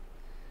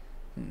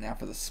 Now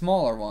for the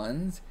smaller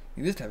ones,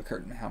 this type of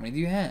curtain, how many do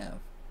you have?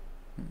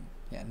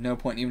 Yeah, no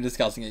point in even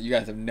discussing it. You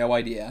guys have no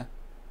idea.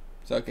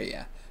 So, okay,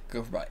 yeah.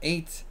 Go for about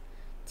 8.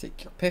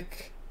 Take your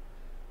pick.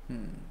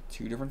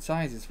 Two different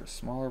sizes for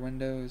smaller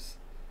windows.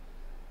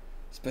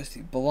 Supposed to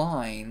be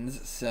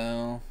blinds,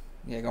 so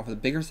yeah, going for the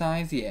bigger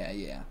size.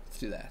 Yeah, let's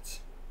do that.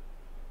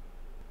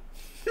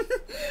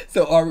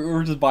 So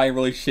we're just buying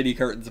really shitty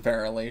curtains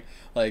apparently.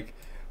 Like,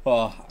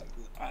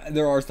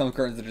 there are some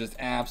curtains that are just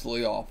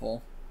absolutely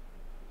awful.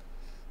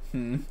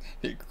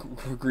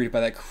 Greeted by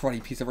that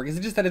cruddy piece of work. Is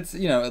it just that it's,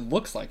 it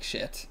looks like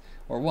shit,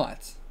 or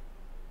what?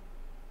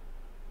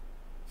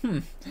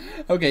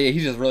 Okay, yeah,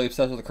 he's just really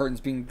obsessed with the curtains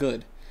being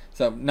good.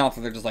 So, not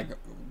that they're just, like,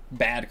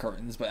 bad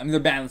curtains, but, I mean, they're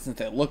bad since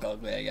they look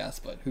ugly, I guess,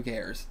 but who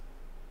cares?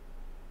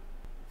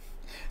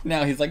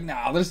 Now he's like,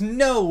 nah, there's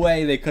no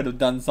way they could have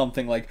done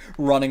something like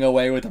running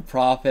away with the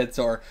profits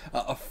or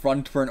a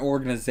front for an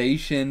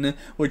organization,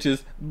 which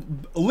is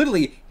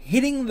literally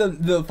hitting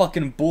the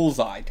fucking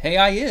bullseye.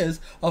 Tei is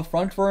a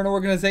front for an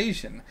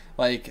organization.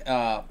 Like,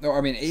 or,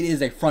 I mean, it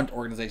is a front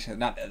organization,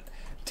 not...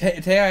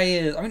 Tei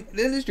is... I mean, it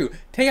is true.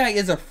 Tei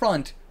is a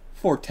front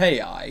for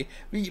Tei,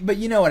 but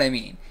you know what I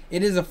mean.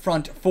 It is a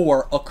front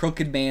for a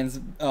crooked man's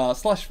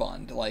slush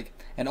fund, like,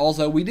 and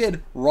also we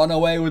did run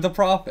away with the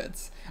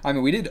profits. I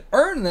mean, we did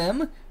earn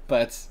them,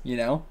 but,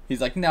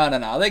 he's like,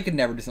 no, they could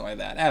never do something like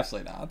that.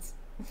 Absolutely not.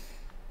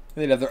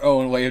 They'd have their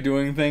own way of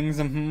doing things.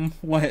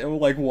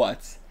 Like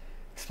what?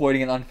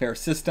 Exploiting an unfair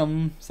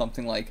system,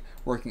 something like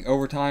working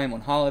overtime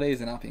on holidays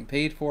and not being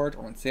paid for it,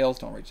 or when sales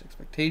don't reach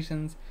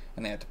expectations,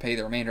 and they have to pay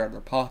the remainder out of their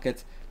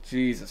pockets.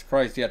 Jesus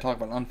Christ, you gotta talk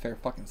about an unfair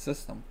fucking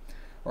system.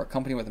 Or a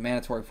company with a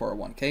mandatory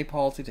 401k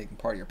policy, taking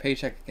part of your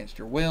paycheck against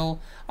your will.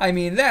 I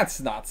mean,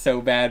 that's not so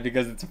bad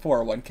because it's a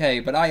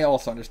 401k, but I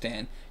also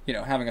understand,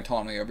 having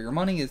autonomy over your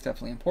money is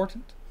definitely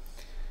important.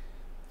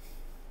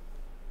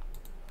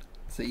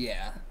 So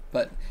yeah,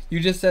 but you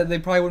just said they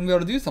probably wouldn't be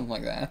able to do something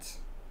like that.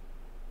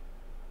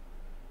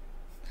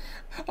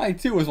 I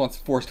too was once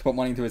forced to put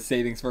money into a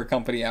savings for a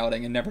company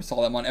outing and never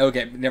saw that money.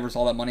 Okay, never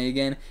saw that money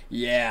again?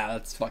 Yeah,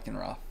 that's fucking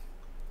rough.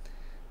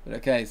 But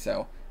okay,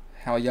 so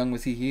how young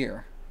was he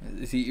here?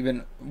 Is he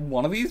even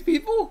one of these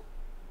people?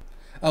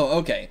 Oh,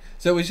 okay.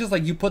 So it's just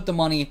like you put the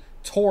money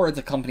towards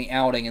a company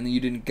outing and then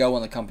you didn't go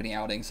on the company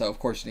outing, so of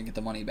course you didn't get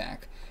the money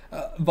back.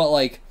 But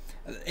like,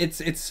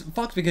 it's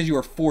fucked because you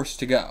were forced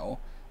to go.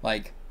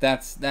 Like,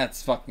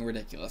 that's fucking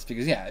ridiculous.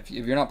 Because yeah, if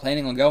you're not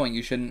planning on going,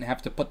 you shouldn't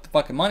have to put the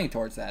fucking money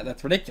towards that.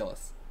 That's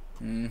ridiculous.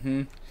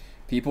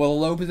 People in a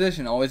low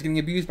position always getting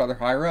abused by their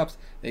higher ups.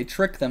 They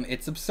trick them.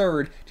 It's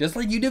absurd. Just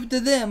like you did to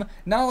them.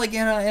 Not like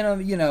in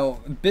a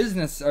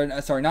business,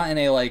 or sorry, not in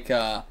a like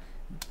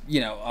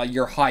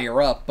your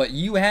higher up, but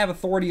you have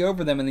authority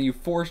over them, and then you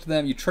forced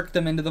them. You tricked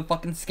them into the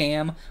fucking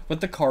scam with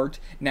the cart.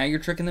 Now you're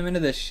tricking them into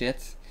this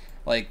shit.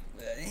 Like,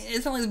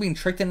 it's not like they're being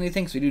tricked into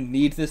anything. So we do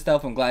need this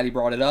stuff. I'm glad he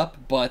brought it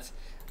up, but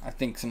I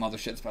think some other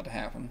shit's about to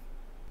happen.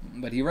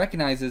 But he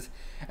recognizes,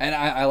 and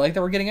I like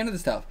that we're getting into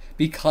this stuff,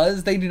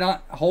 because they do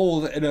not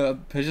hold in a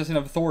position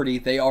of authority,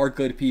 they are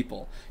good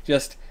people.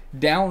 Just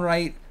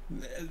downright,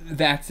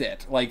 that's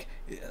it. Like,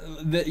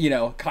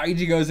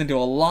 Kaiji goes into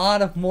a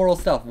lot of moral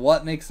stuff.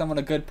 What makes someone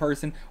a good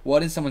person?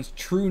 What is someone's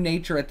true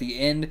nature at the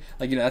end?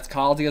 Like, that's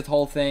Kazuya's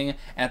whole thing.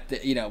 At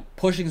the,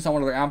 pushing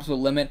someone to their absolute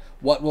limit.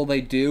 What will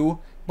they do?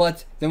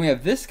 But then we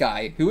have this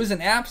guy, who is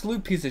an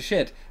absolute piece of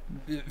shit.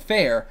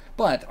 Fair,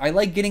 but I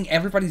like getting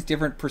everybody's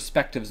different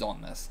perspectives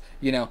on this.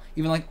 Even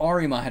like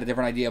Arima had a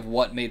different idea of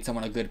what made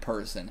someone a good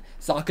person.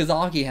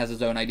 Sakazaki has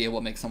his own idea of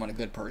what makes someone a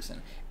good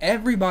person.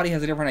 Everybody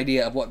has a different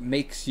idea of what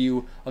makes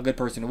you a good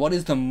person. What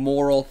is the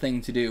moral thing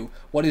to do?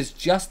 What is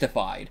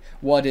justified?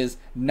 What is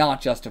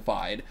not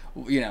justified?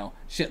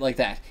 Shit like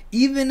that.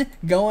 Even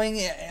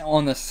going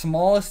on the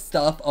smallest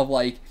stuff of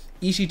like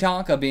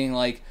Ishitaka being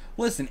like,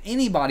 listen,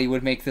 anybody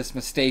would make this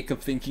mistake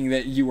of thinking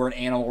that you were an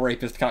animal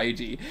rapist,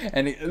 Kaiji.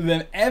 And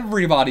then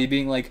everybody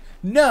being like,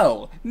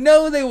 no,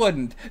 they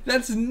wouldn't.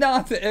 That's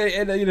not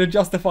a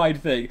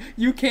justified thing.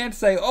 You can't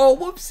say, oh,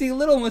 whoopsie,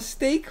 little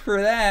mistake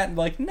for that.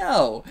 Like,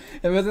 no.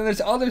 And then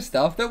there's other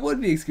stuff that would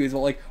be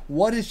excusable. Like,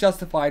 what is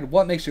justified?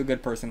 What makes you a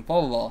good person?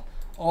 Blah, blah, blah.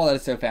 All that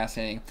is so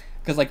fascinating.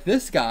 Because, like,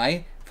 this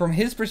guy, from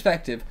his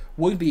perspective,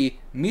 would be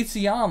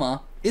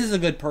Mitsuyama is a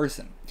good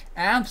person.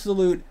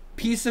 Absolute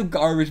piece of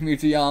garbage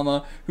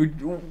Mitsuyama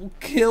who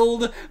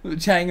killed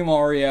Chang and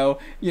Mario.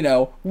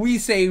 We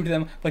saved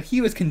them, but he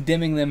was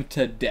condemning them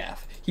to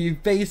death. He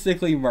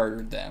basically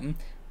murdered them.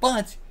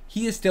 But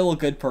he is still a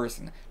good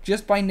person.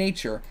 Just by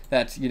nature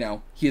that,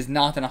 he is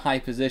not in a high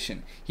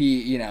position.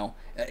 He,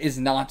 is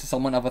not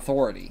someone of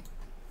authority.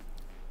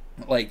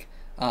 Like,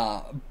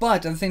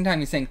 but at the same time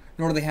he's saying,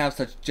 nor do they have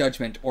such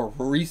judgment or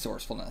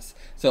resourcefulness.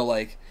 So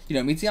like,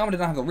 Mitsuyama did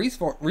not have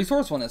the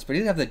resourcefulness, but he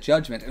did have the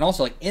judgment. And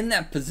also, like, in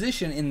that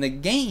position in the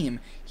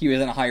game, he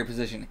was in a higher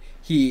position.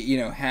 He,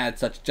 had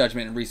such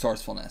judgment and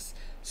resourcefulness.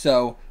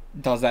 So,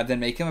 does that then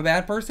make him a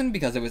bad person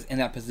because it was in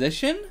that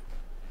position?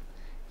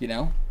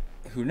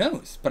 Who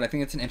knows? But I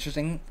think it's an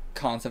interesting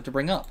concept to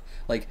bring up.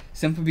 Like,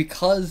 simply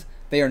because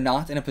they are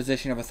not in a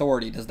position of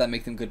authority, does that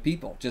make them good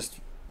people? Just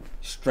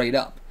straight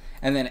up.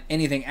 And then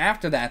anything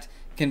after that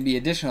can be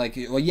additional. Like,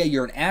 well, yeah,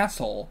 you're an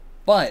asshole,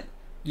 but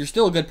you're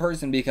still a good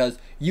person because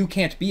you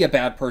can't be a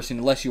bad person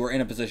unless you are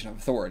in a position of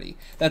authority.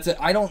 That's it.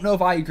 I don't know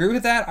if I agree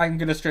with that. I'm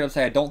going to straight up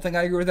say I don't think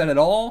I agree with that at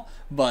all,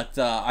 but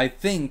I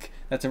think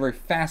that's a very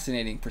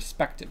fascinating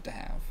perspective to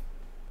have.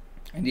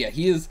 And yeah,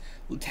 he is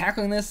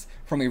tackling this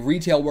from a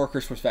retail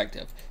worker's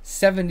perspective.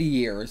 70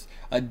 years,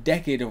 a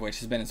decade of which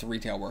has been as a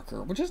retail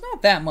worker, which is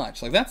not that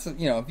much. Like, that's,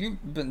 you know, if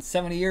you've been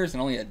 70 years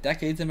and only a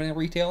decade's been in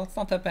retail, it's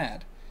not that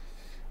bad.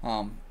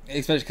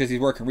 Especially because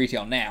he's working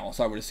retail now,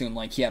 so I would assume,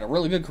 like, he had a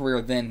really good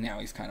career then, now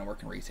he's kind of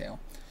working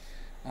retail.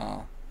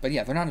 But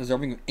yeah, they're not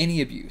deserving of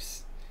any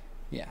abuse.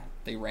 Yeah,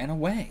 they ran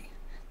away.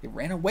 They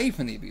ran away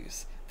from the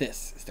abuse.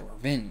 This is their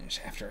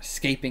revenge after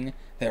escaping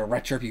their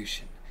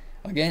retribution.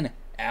 Again,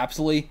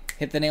 absolutely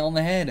hit the nail on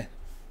the head.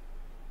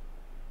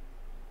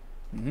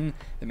 The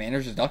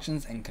manager's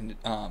deductions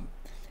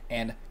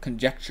and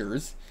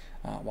conjectures,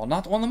 while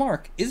not on the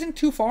mark, isn't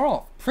too far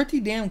off. Pretty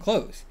damn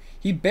close.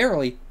 He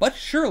barely, but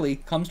surely,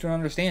 comes to an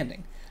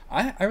understanding.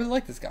 I really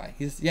like this guy.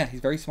 He's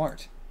very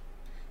smart,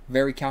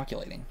 very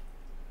calculating,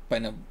 but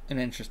in an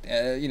interesting,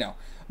 you know,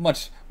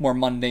 much more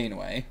mundane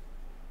way.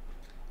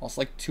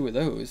 Also, like 2 of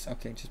those.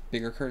 Okay, just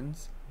bigger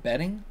curtains.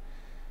 Bedding.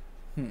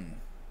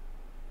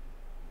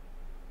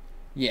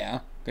 Yeah,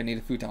 gonna need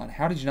a futon.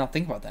 How did you not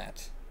think about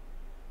that?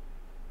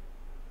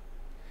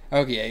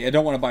 Okay, I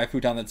don't want to buy a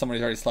futon that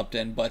somebody's already slept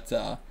in, but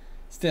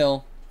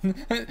still,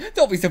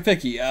 don't be so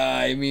picky.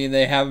 I mean,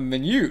 they haven't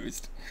been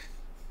used.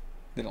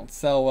 They don't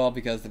sell well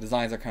because the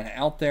designs are kind of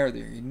out there.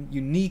 They're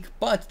unique,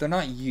 but they're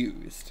not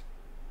used.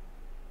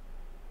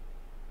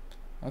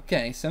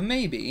 Okay, so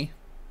maybe.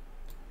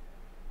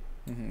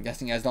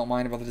 Guessing you guys don't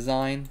mind about the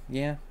design.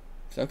 Yeah,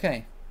 it's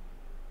okay.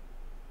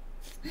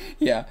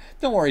 Yeah,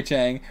 don't worry,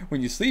 Chang.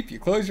 When you sleep, you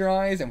close your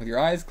eyes, and with your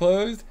eyes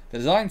closed, the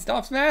design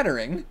stops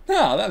mattering.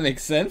 Ah, that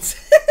makes sense.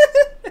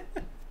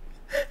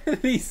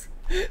 These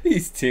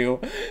two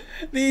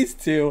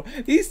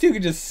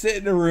can just sit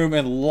in a room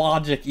and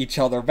logic each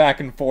other back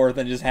and forth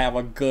and just have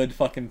a good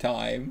fucking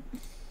time.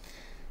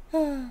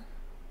 Okay,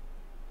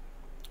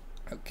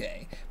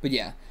 but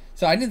yeah.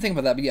 So I didn't think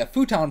about that, but yeah,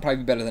 futon would probably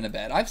be better than a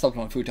bed. I've slept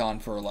on a futon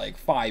for like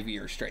 5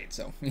 years straight,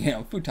 so, you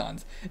know,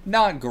 futon's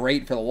not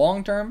great for the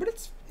long term, but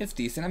it's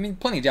decent. I mean,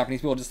 plenty of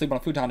Japanese people just sleep on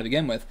a futon to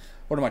begin with.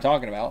 What am I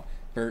talking about?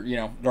 For, you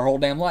know, their whole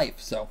damn life,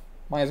 so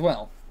might as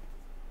well.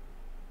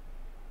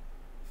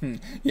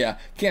 Yeah,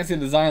 can't see a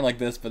design like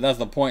this, but that's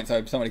the point,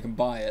 so somebody can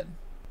buy it.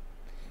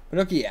 But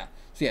okay, yeah.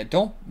 So yeah,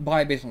 don't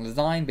buy based on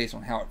design, based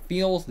on how it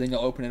feels, then you'll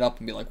open it up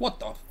and be like,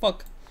 what the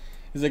fuck?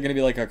 Is it going to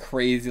be like a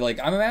crazy, like,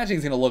 I'm imagining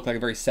it's going to look like a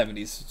very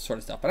 70s sort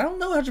of stuff, but I don't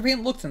know how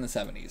Japan looks in the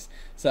 70s,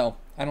 so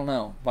I don't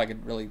know if I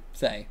could really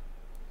say.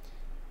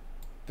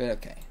 But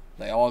okay,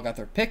 they all got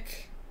their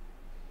pick.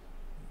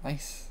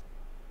 Nice.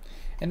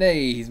 And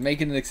hey, he's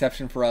making an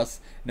exception for us.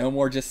 No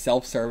more just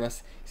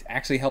self-service. He's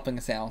actually helping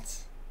us out.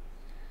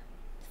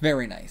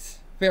 Very nice.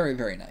 Very,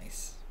 very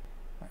nice.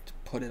 Alright,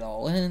 put it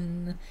all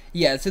in.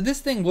 Yeah, so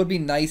this thing would be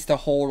nice to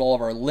hold all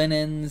of our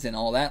linens and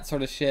all that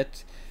sort of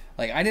shit.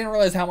 Like, I didn't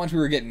realize how much we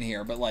were getting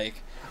here, but,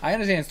 like, I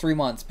understand it's 3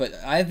 months, but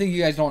I think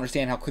you guys don't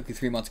understand how quickly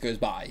 3 months goes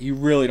by. You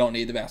really don't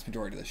need the vast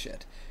majority of this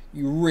shit.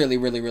 You really,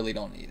 really, really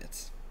don't need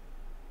it.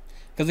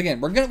 Because,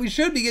 again, we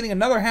should be getting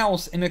another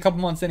house in a couple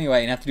months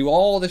anyway and have to do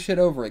all this shit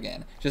over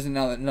again, just in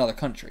another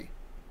country.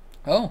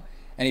 Oh,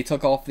 and he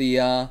took off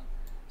the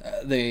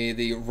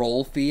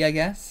roll fee, I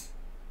guess.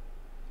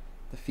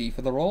 The fee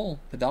for the roll,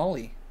 the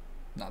dolly.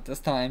 Not this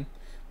time.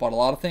 Bought a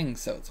lot of things,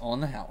 so it's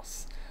on the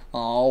house.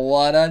 Oh,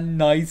 what a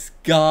nice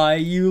guy,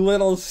 you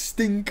little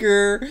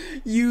stinker.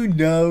 You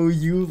know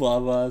you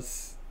love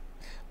us.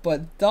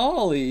 But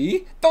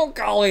Dolly, don't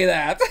call me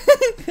that.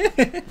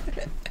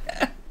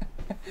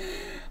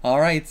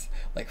 Alright,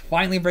 like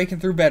finally breaking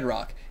through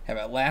bedrock, have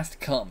at last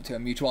come to a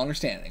mutual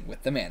understanding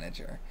with the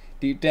manager.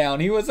 Deep down,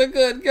 he was a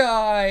good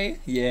guy.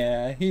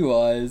 Yeah, he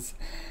was.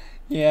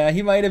 Yeah,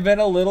 he might have been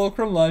a little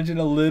curmudgeon,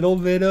 a little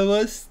bit of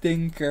a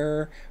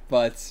stinker,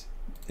 but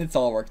it's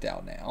all worked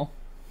out now.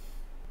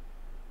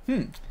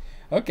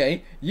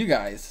 Okay, you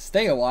guys,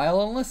 stay a while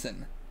and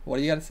listen. What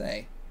do you gotta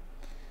say?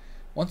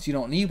 Once you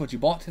don't need what you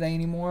bought today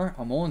anymore,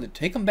 I'm willing to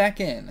take them back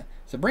in.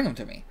 So bring them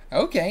to me.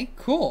 Okay,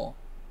 cool.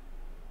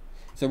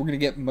 So we're gonna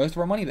get most of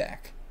our money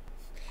back.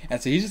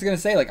 And so he's just gonna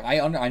say, like,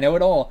 I know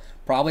it all.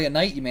 Probably at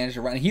night you managed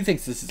to run. He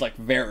thinks this is like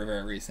very,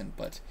 very recent,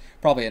 but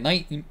probably at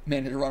night you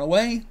managed to run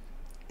away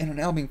and are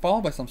now being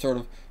followed by some sort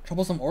of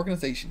troublesome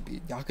organization, be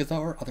it Yakuza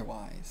or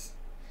otherwise.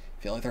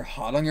 Feel like they're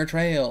hot on your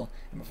trail,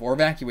 and before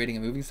evacuating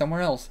and moving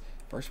somewhere else,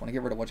 first want to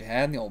get rid of what you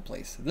had in the old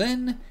place.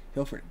 Then,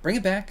 feel free to bring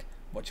it back,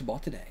 what you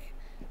bought today.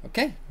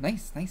 Okay,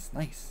 nice, nice,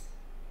 nice.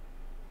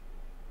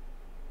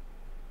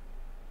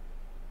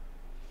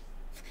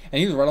 And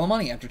he was right on the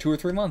money after 2 or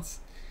 3 months.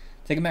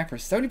 Take it back for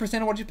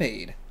 70% of what you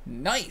paid.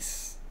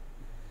 Nice!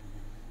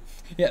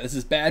 Yeah, this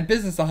is bad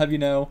business, I'll have you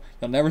know.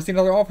 You'll never see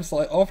another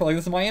offer like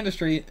this in my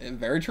industry.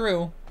 Very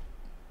true.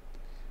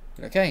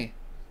 But okay,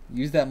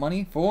 use that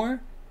money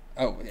for...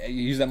 Oh,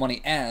 you use that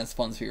money as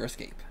funds for your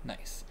escape.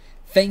 Nice.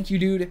 Thank you,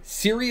 dude.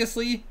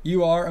 Seriously,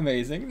 you are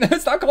amazing.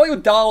 Stop calling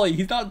him Dolly.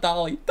 He's not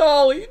Dolly.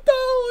 Dolly,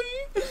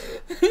 Dolly.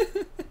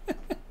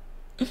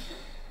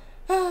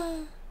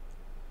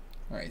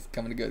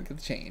 coming to go get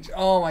the change.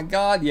 Oh my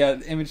god, yeah,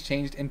 the image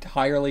changed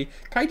entirely.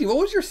 Kaiji, what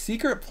was your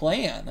secret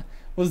plan?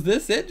 Was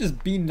this it?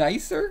 Just be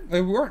nicer?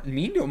 Like, we weren't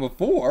mean to him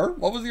before.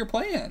 What was your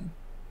plan?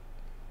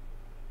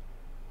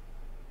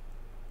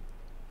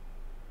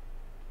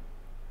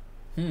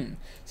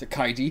 So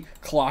Kaiji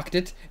clocked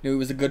it, knew he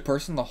was a good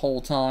person the whole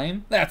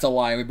time. That's a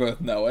lie, we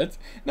both know it.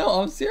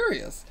 No, I'm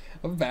serious.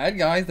 A bad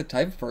guy is the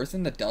type of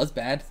person that does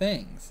bad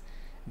things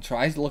and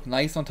tries to look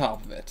nice on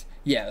top of it.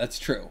 Yeah, that's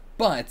true.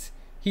 But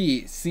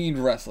he seemed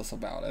restless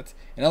about it.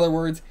 In other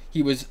words,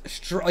 he was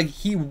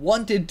he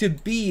wanted to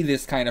be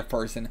this kind of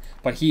person,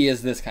 but he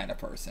is this kind of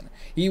person.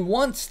 He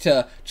wants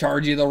to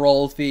charge you the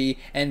roll fee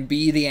and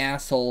be the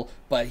asshole,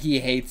 but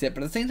he hates it.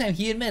 But at the same time,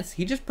 he admits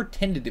he just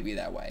pretended to be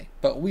that way.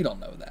 But we don't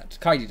know that.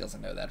 Kaiji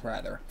doesn't know that,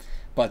 rather.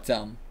 But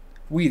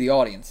we, the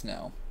audience,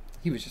 know.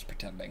 He was just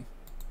pretending.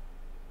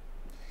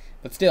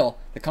 But still,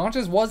 the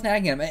conscience was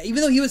nagging him.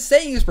 Even though he was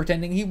saying he was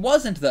pretending, he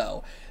wasn't,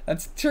 though.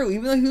 That's true.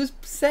 Even though he was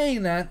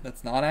saying that,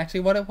 that's not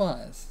actually what it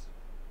was.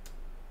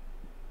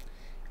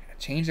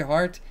 Change of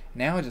heart.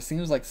 Now it just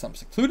seems like some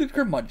secluded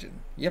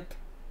curmudgeon. Yep.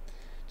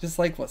 Just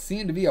like what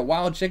seemed to be a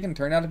wild chicken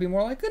turned out to be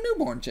more like a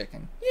newborn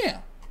chicken. Yeah.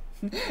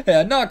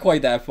 Yeah, not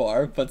quite that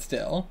far, but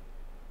still.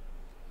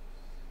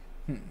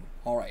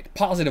 Alright,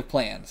 positive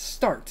plan.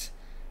 Start.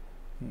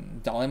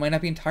 Dolly might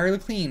not be entirely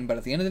clean, but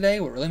at the end of the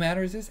day, what really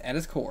matters is, at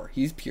his core,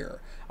 he's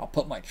pure. I'll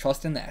put my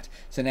trust in that.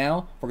 So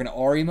now, we're going to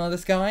Arima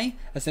this guy,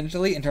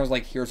 essentially, in terms of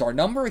like, here's our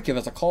number, give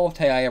us a call if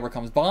Tei ever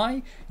comes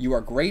by. You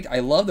are great. I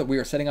love that we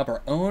are setting up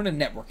our own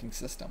networking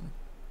system.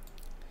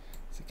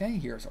 So, okay,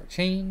 here's our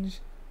change,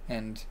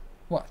 and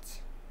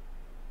what?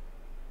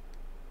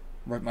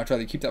 Much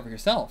rather you keep that for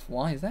yourself.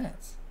 Why is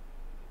that?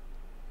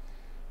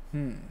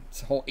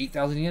 It's a whole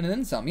 8,000 yen and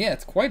then some. Yeah,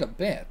 it's quite a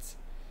bit.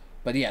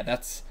 But yeah,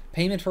 that's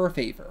payment for a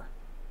favor.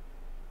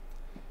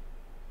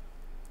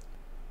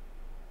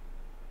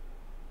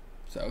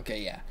 So,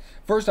 okay, yeah.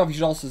 First off, you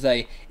should also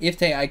say, if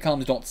Tei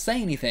comes, don't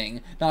say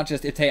anything. Not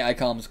just, if Tei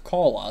comes,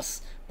 call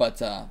us.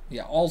 But,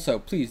 yeah, also,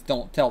 please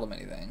don't tell them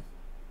anything.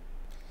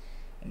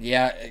 And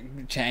yeah,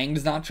 Chang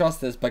does not trust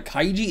this, but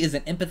Kaiji is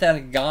an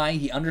empathetic guy.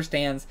 He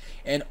understands,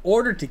 in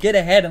order to get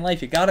ahead in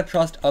life, you gotta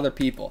trust other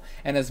people.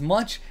 And as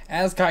much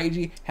as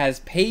Kaiji has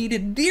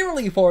paid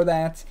dearly for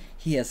that,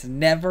 he has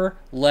never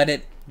let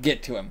it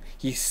get to him.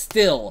 He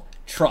still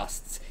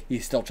trusts. He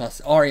still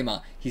trusts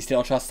Arima. He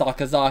still trusts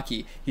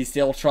Sakazaki. He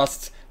still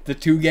trusts the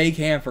two gay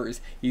campers.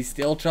 He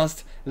still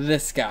trusts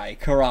this guy,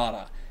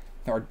 Karada,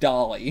 or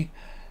Dolly.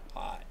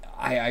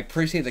 I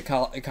appreciate that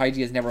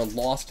Kaiji has never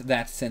lost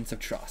that sense of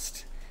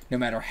trust, no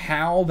matter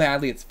how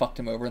badly it's fucked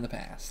him over in the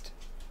past.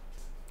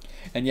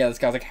 And yeah, this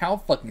guy's like, how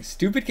fucking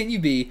stupid can you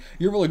be?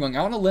 You're really going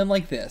out on a limb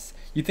like this.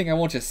 You think I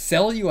won't just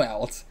sell you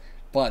out?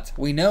 But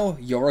we know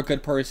you're a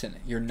good person.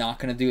 You're not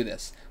going to do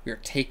this. We are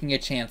taking a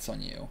chance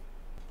on you.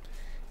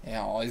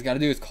 Yeah, all he's got to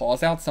do is call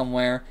us out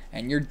somewhere,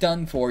 and you're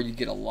done for. You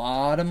get a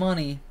lot of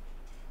money.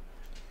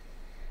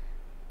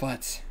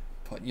 But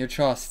putting your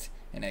trust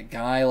in a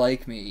guy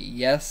like me,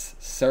 yes,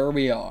 sir,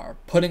 we are.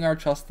 Putting our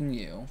trust in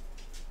you.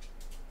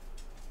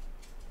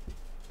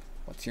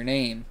 What's your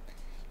name?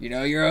 You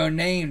know your own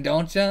name,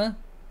 don't ya?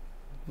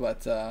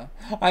 But,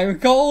 I'm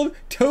called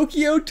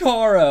Tokyo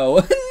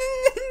Taro.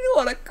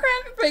 What a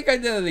crappy fake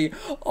identity.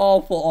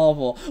 Awful,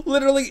 awful.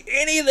 Literally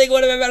anything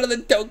would have been better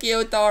than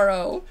Tokyo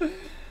Taro.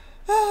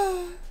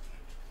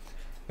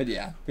 But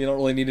yeah, we don't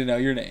really need to know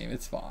your name.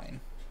 It's fine.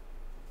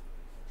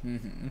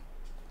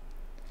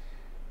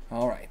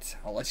 Alright,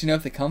 I'll let you know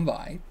if they come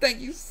by. Thank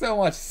you so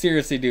much.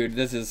 Seriously, dude,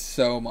 this is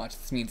so much.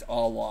 This means a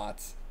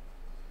lot.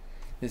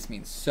 This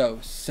means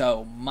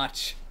so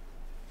much.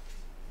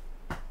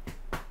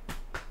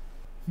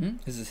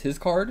 Is this his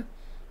card?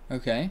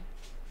 Okay.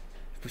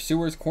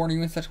 Pursuers corner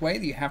you in such a way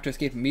that you have to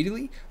escape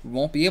immediately. We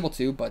won't be able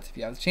to, but if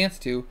you have the chance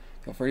to,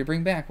 feel free to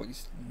bring back what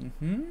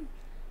you...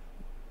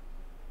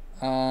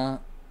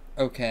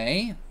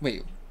 Okay.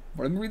 Wait,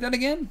 let me read that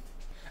again?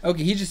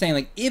 Okay, he's just saying,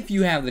 like, if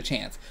you have the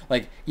chance.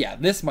 Like, yeah,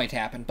 this might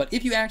happen, but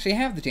if you actually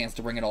have the chance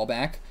to bring it all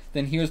back,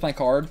 then here's my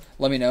card.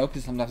 Let me know,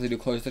 because sometimes they do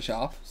close the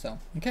shop. So,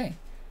 okay.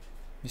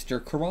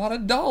 Mr.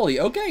 Karada Dolly.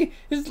 Okay,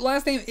 his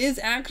last name is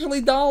actually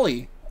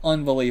Dolly.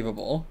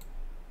 Unbelievable.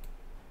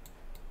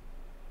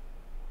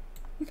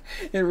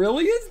 It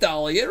really is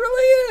Dolly. It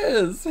really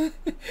is.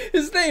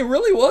 His name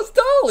really was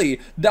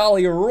Dolly.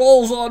 Dolly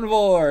rolls on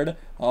board.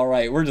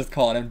 Alright, we're just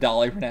calling him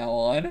Dolly from now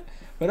on.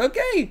 But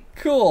okay,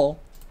 cool.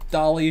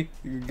 Dolly,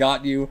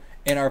 got you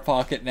in our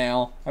pocket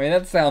now. I mean,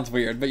 that sounds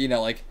weird, but you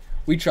know, like,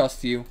 we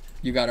trust you.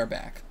 You got our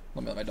back.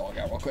 Let me let my dog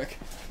out real quick.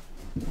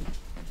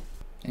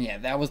 And yeah,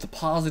 that was the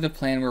positive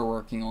plan we were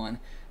working on.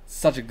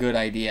 Such a good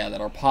idea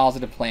that our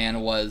positive plan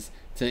was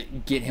to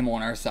get him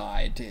on our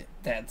side.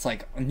 That's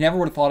like, I never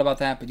would have thought about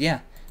that, but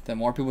yeah, the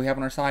more people we have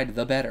on our side,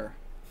 the better.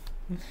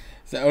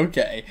 So,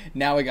 okay,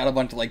 now we got a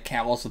bunch of, like,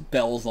 cows with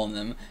bells on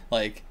them.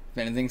 Like, if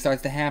anything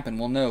starts to happen,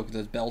 we'll know, because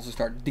those bells will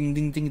start ding,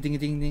 ding, ding, ding,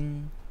 ding,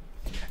 ding.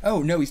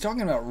 Oh, no, he's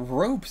talking about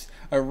ropes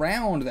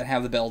around that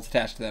have the bells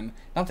attached to them,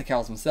 not the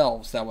cows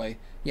themselves. That way,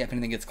 yeah, if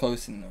anything gets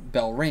close and the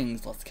bell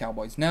rings, lets the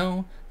cowboys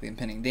know the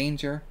impending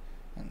danger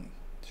and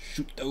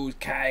shoot those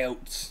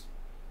coyotes.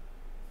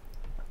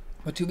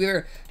 But to be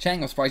fair,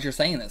 Chang, I'm surprised you're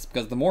saying this,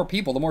 because the more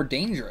people, the more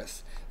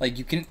dangerous. Like,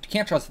 you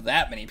can't trust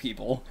that many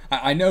people.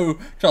 I know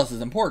trust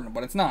is important,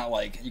 but it's not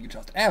like you can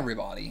trust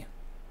everybody.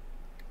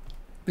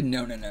 But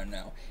no.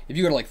 If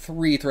you go to like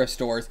 3 thrift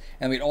stores,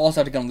 and we'd also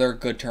have to get on their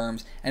good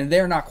terms, and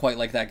they're not quite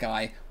like that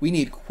guy, we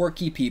need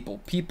quirky people.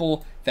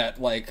 People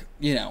that, like,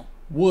 you know,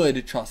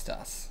 would trust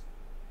us.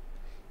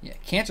 Yeah,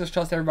 can't just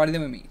trust everybody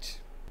that we meet.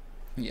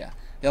 Yeah,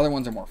 the other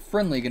ones are more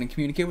friendly, going to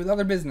communicate with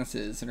other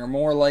businesses, and are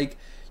more like,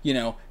 you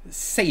know,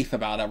 safe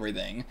about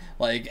everything.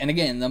 Like, and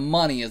again, the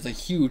money is a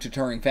huge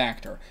deterring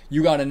factor.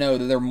 You got to know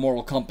that their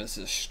moral compass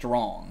is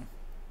strong.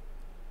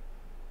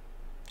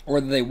 Or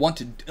that they want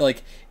to,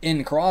 like,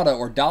 in Karada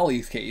or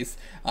Dolly's case,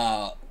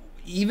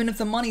 even if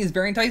the money is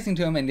very enticing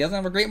to him and he doesn't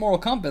have a great moral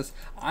compass,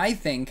 I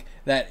think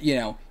that, you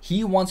know,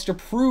 he wants to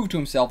prove to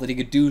himself that he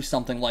could do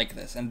something like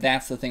this. And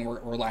that's the thing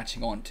we're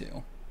latching on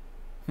to.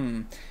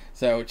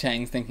 So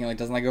Chang's thinking, like,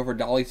 doesn't that go for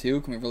Dolly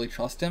too? Can we really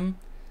trust him?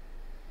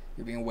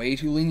 You're being way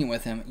too lenient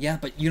with him. Yeah,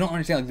 but you don't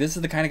understand. Like, this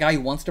is the kind of guy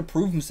who wants to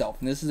prove himself,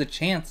 and this is a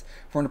chance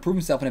for him to prove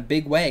himself in a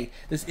big way.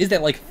 This is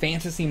that, like,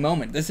 fantasy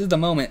moment. This is the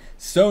moment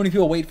so many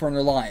people wait for in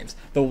their lives.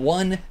 The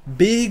one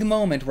big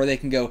moment where they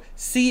can go,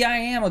 see, I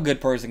am a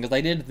good person because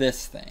I did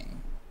this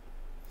thing.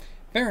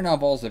 Fair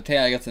enough, also, if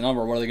Taya gets a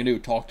number, what are they going to do?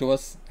 Talk to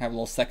us? Have a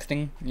little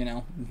sexting? You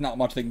know, not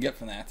much they can get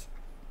from that.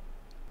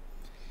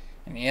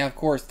 And yeah, of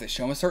course, they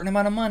show him a certain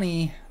amount of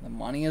money. The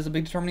money is a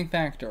big determining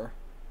factor.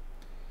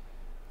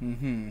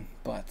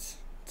 But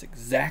it's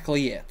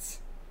exactly it.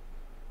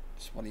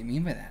 Just what do you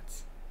mean by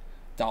that?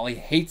 Dolly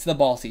hates the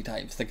bossy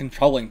types, the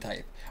controlling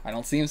type. I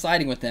don't see him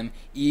siding with them.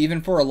 Even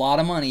for a lot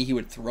of money, he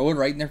would throw it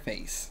right in their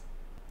face.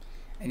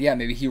 And yeah,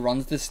 maybe he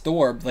runs this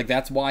store. Like,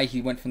 that's why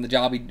he went from the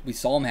job we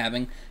saw him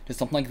having to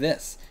something like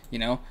this. You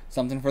know,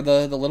 something for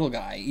the little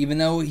guy. Even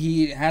though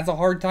he has a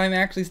hard time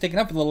actually sticking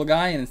up for the little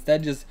guy and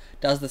instead just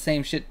does the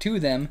same shit to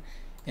them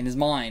in his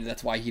mind.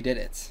 That's why he did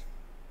it.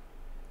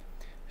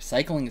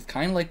 Recycling is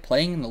kind of like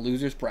playing in the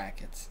loser's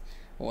brackets.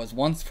 What was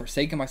once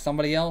forsaken by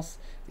somebody else,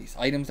 these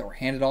items that were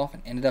handed off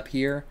and ended up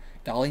here,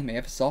 Dolly may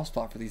have a soft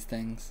spot for these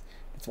things.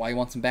 That's why he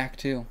wants them back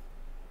too.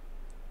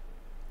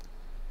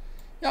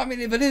 I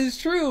mean, but it is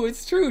true.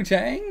 It's true,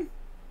 Chang.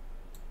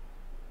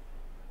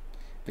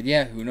 But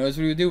yeah, who knows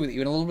what he would do with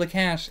even a little bit of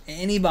cash.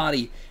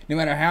 Anybody, no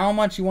matter how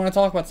much you want to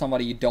talk about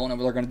somebody, you don't know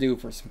what they're going to do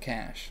for some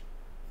cash.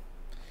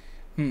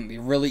 It'd be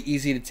really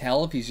easy to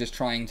tell if he's just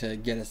trying to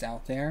get us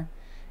out there.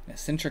 An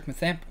eccentric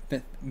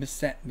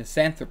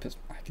misanthropist,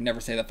 I can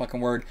never say that fucking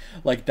word,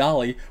 like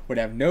Dolly, would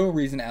have no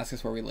reason to ask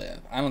us where we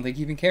live. I don't think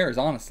he even cares,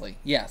 honestly.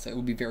 Yeah, so it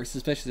would be very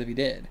suspicious if he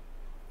did.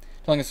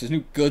 Telling us there's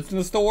new goods in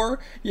the store?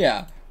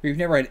 Yeah, we've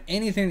never had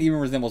anything that even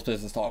resembles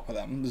business talk with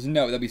him.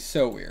 That'd be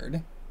so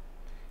weird.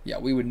 Yeah,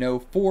 we would know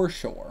for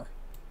sure.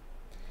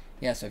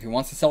 Yeah, so if he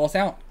wants to sell us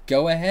out,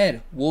 go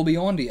ahead. We'll be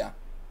on to you.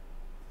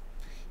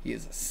 He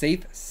is a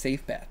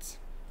safe bet.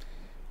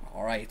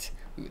 Alright,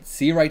 we would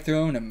see right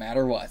through him no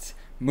matter what.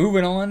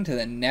 Moving on to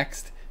the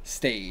next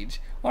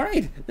stage.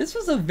 Alright, this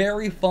was a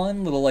very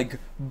fun little, like,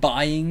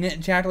 buying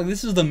chapter. Like,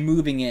 this is the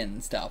moving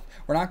in stuff.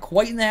 We're not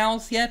quite in the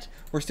house yet.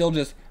 We're still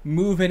just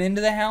moving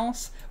into the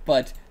house.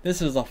 But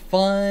this is a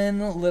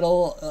fun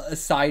little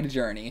side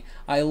journey.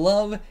 I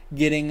love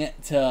getting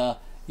to,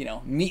 you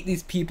know, meet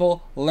these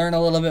people, learn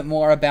a little bit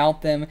more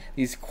about them,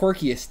 these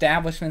quirky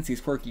establishments,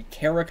 these quirky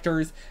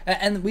characters,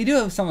 and we do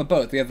have some of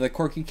both. We have the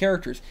quirky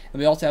characters, and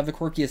we also have the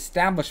quirky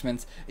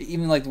establishments,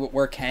 even like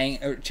where Chang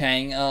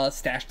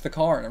stashed the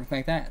car and everything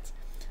like that.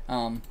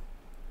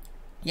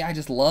 Yeah, I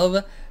just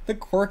love the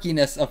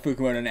quirkiness of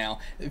Fukumoto now.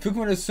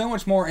 Fukumoto is so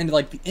much more into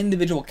like the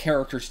individual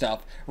character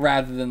stuff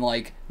rather than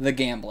like the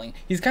gambling.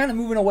 He's kind of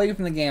moving away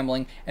from the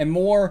gambling and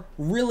more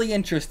really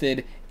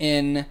interested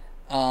in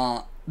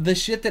the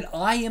shit that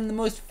I am the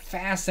most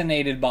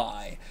fascinated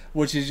by,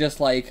 which is just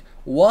like,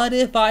 what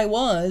if I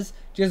was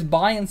just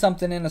buying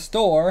something in a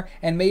store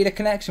and made a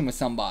connection with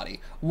somebody?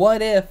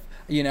 What if,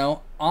 you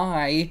know,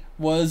 I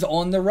was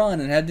on the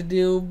run and had to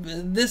do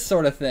this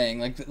sort of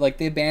thing, like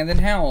the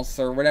abandoned house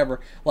or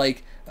whatever.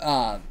 Like,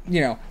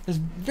 you know, there's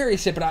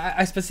various shit, but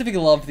I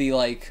specifically love the,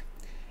 like,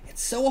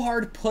 it's so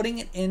hard putting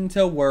it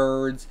into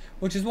words,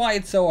 which is why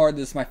it's so hard.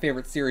 This is my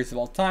favorite series of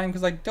all time,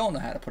 because I don't know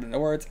how to put it into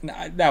words.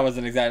 Nah, that was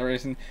an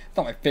exaggeration. It's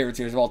not my favorite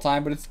series of all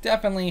time, but it's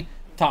definitely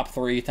top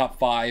 3, top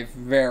 5,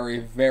 very,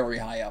 very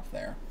high up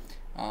there.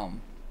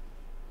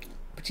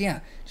 But yeah,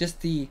 just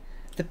the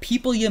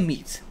people you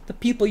meet,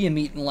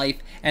 in life,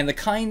 and the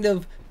kind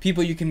of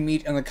people you can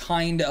meet, and the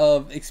kind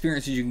of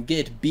experiences you can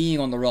get being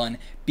on the run,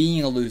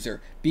 being a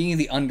loser, being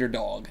the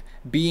underdog,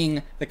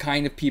 being the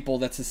kind of people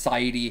that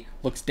society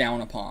looks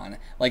down upon.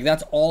 Like,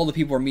 that's all the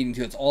people we're meeting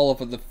to. It's all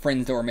of the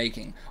friends that we're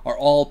making are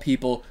all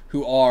people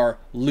who are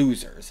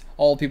losers,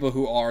 all people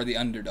who are the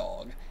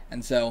underdog.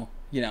 And so,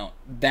 you know,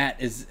 that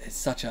is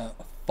such a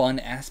fun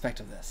aspect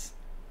of this.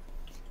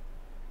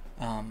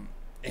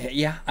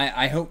 Yeah,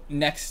 I hope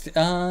next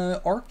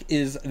arc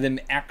is them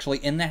actually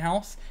in the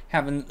house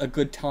having a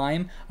good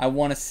time. I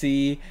want to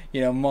see, you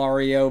know,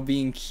 Mario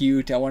being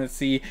cute. I want to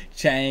see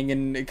Chang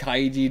and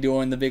Kaiji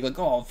doing the big, like,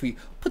 oh, if we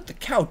put the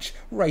couch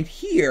right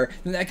here,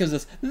 then that gives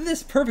us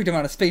this perfect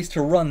amount of space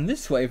to run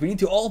this way. If we need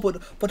to all,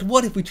 but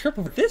what if we trip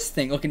over this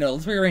thing? Okay, no,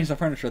 let's rearrange the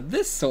furniture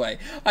this way.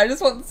 I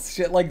just want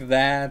shit like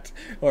that,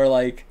 or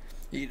like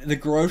the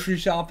grocery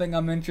shopping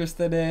I'm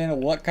interested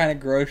in. What kind of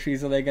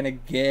groceries are they gonna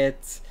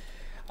get?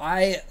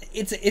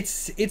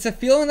 It's a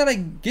feeling that I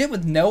get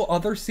with no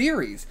other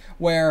series,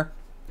 where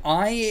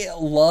I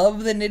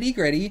love the nitty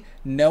gritty.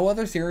 No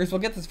other series will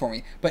get this for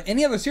me. But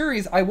any other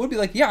series, I would be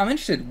like, yeah, I'm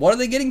interested. What are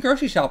they getting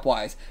grocery shop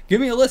wise?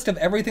 Give me a list of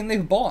everything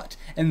they've bought.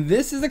 And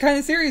this is the kind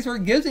of series where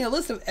it gives me a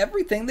list of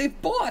everything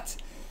they've bought.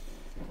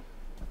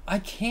 I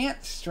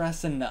can't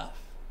stress enough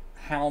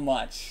how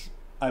much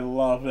I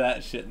love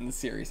that shit in the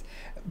series.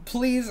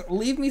 Please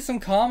leave me some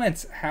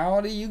comments. How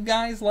do you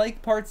guys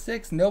like Part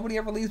 6? Nobody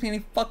ever leaves me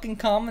any fucking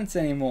comments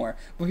anymore.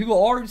 But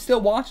people are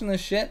still watching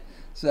this shit.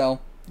 So,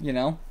 you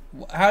know,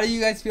 how do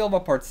you guys feel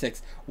about Part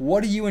 6?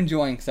 What are you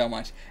enjoying so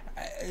much?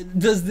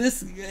 Does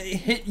this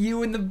hit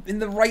you in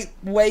the right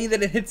way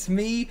that it hits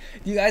me?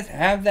 Do you guys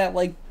have that,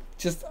 like,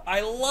 just,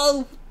 I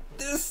love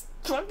this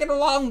fucking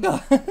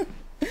manga.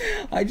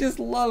 I just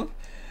love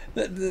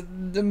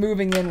the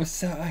moving in with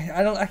so,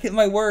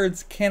 my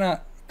words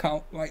cannot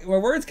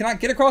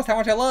get across how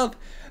much I love.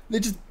 They're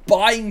just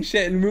buying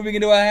shit and moving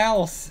into a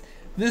house.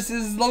 This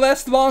is the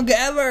best manga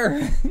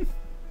ever.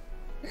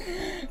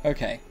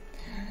 Okay,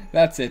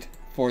 that's it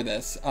for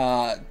this.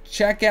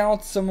 Check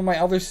out some of my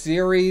other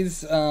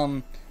series.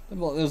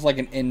 There's like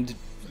an end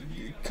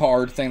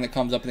card thing that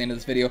comes up at the end of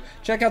this video.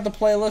 Check out the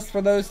playlist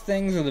for those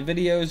things, or the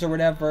videos, or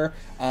whatever.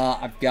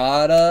 I've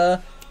got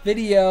a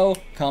video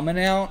coming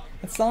out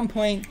at some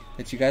point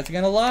that you guys are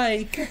gonna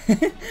like.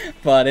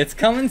 But it's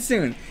coming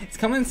soon. It's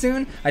coming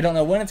soon. I don't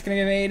know when it's gonna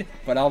be made,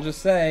 but I'll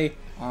just say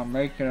I'm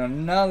making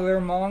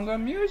another manga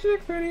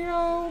music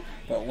video.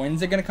 But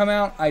when's it gonna come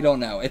out? I don't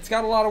know. It's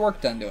got a lot of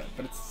work done to it,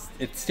 but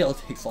it still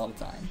takes a lot of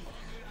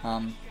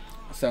time.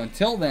 So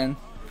until then,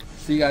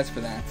 see you guys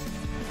for that.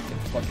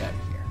 Get the fuck out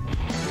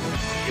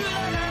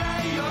of here.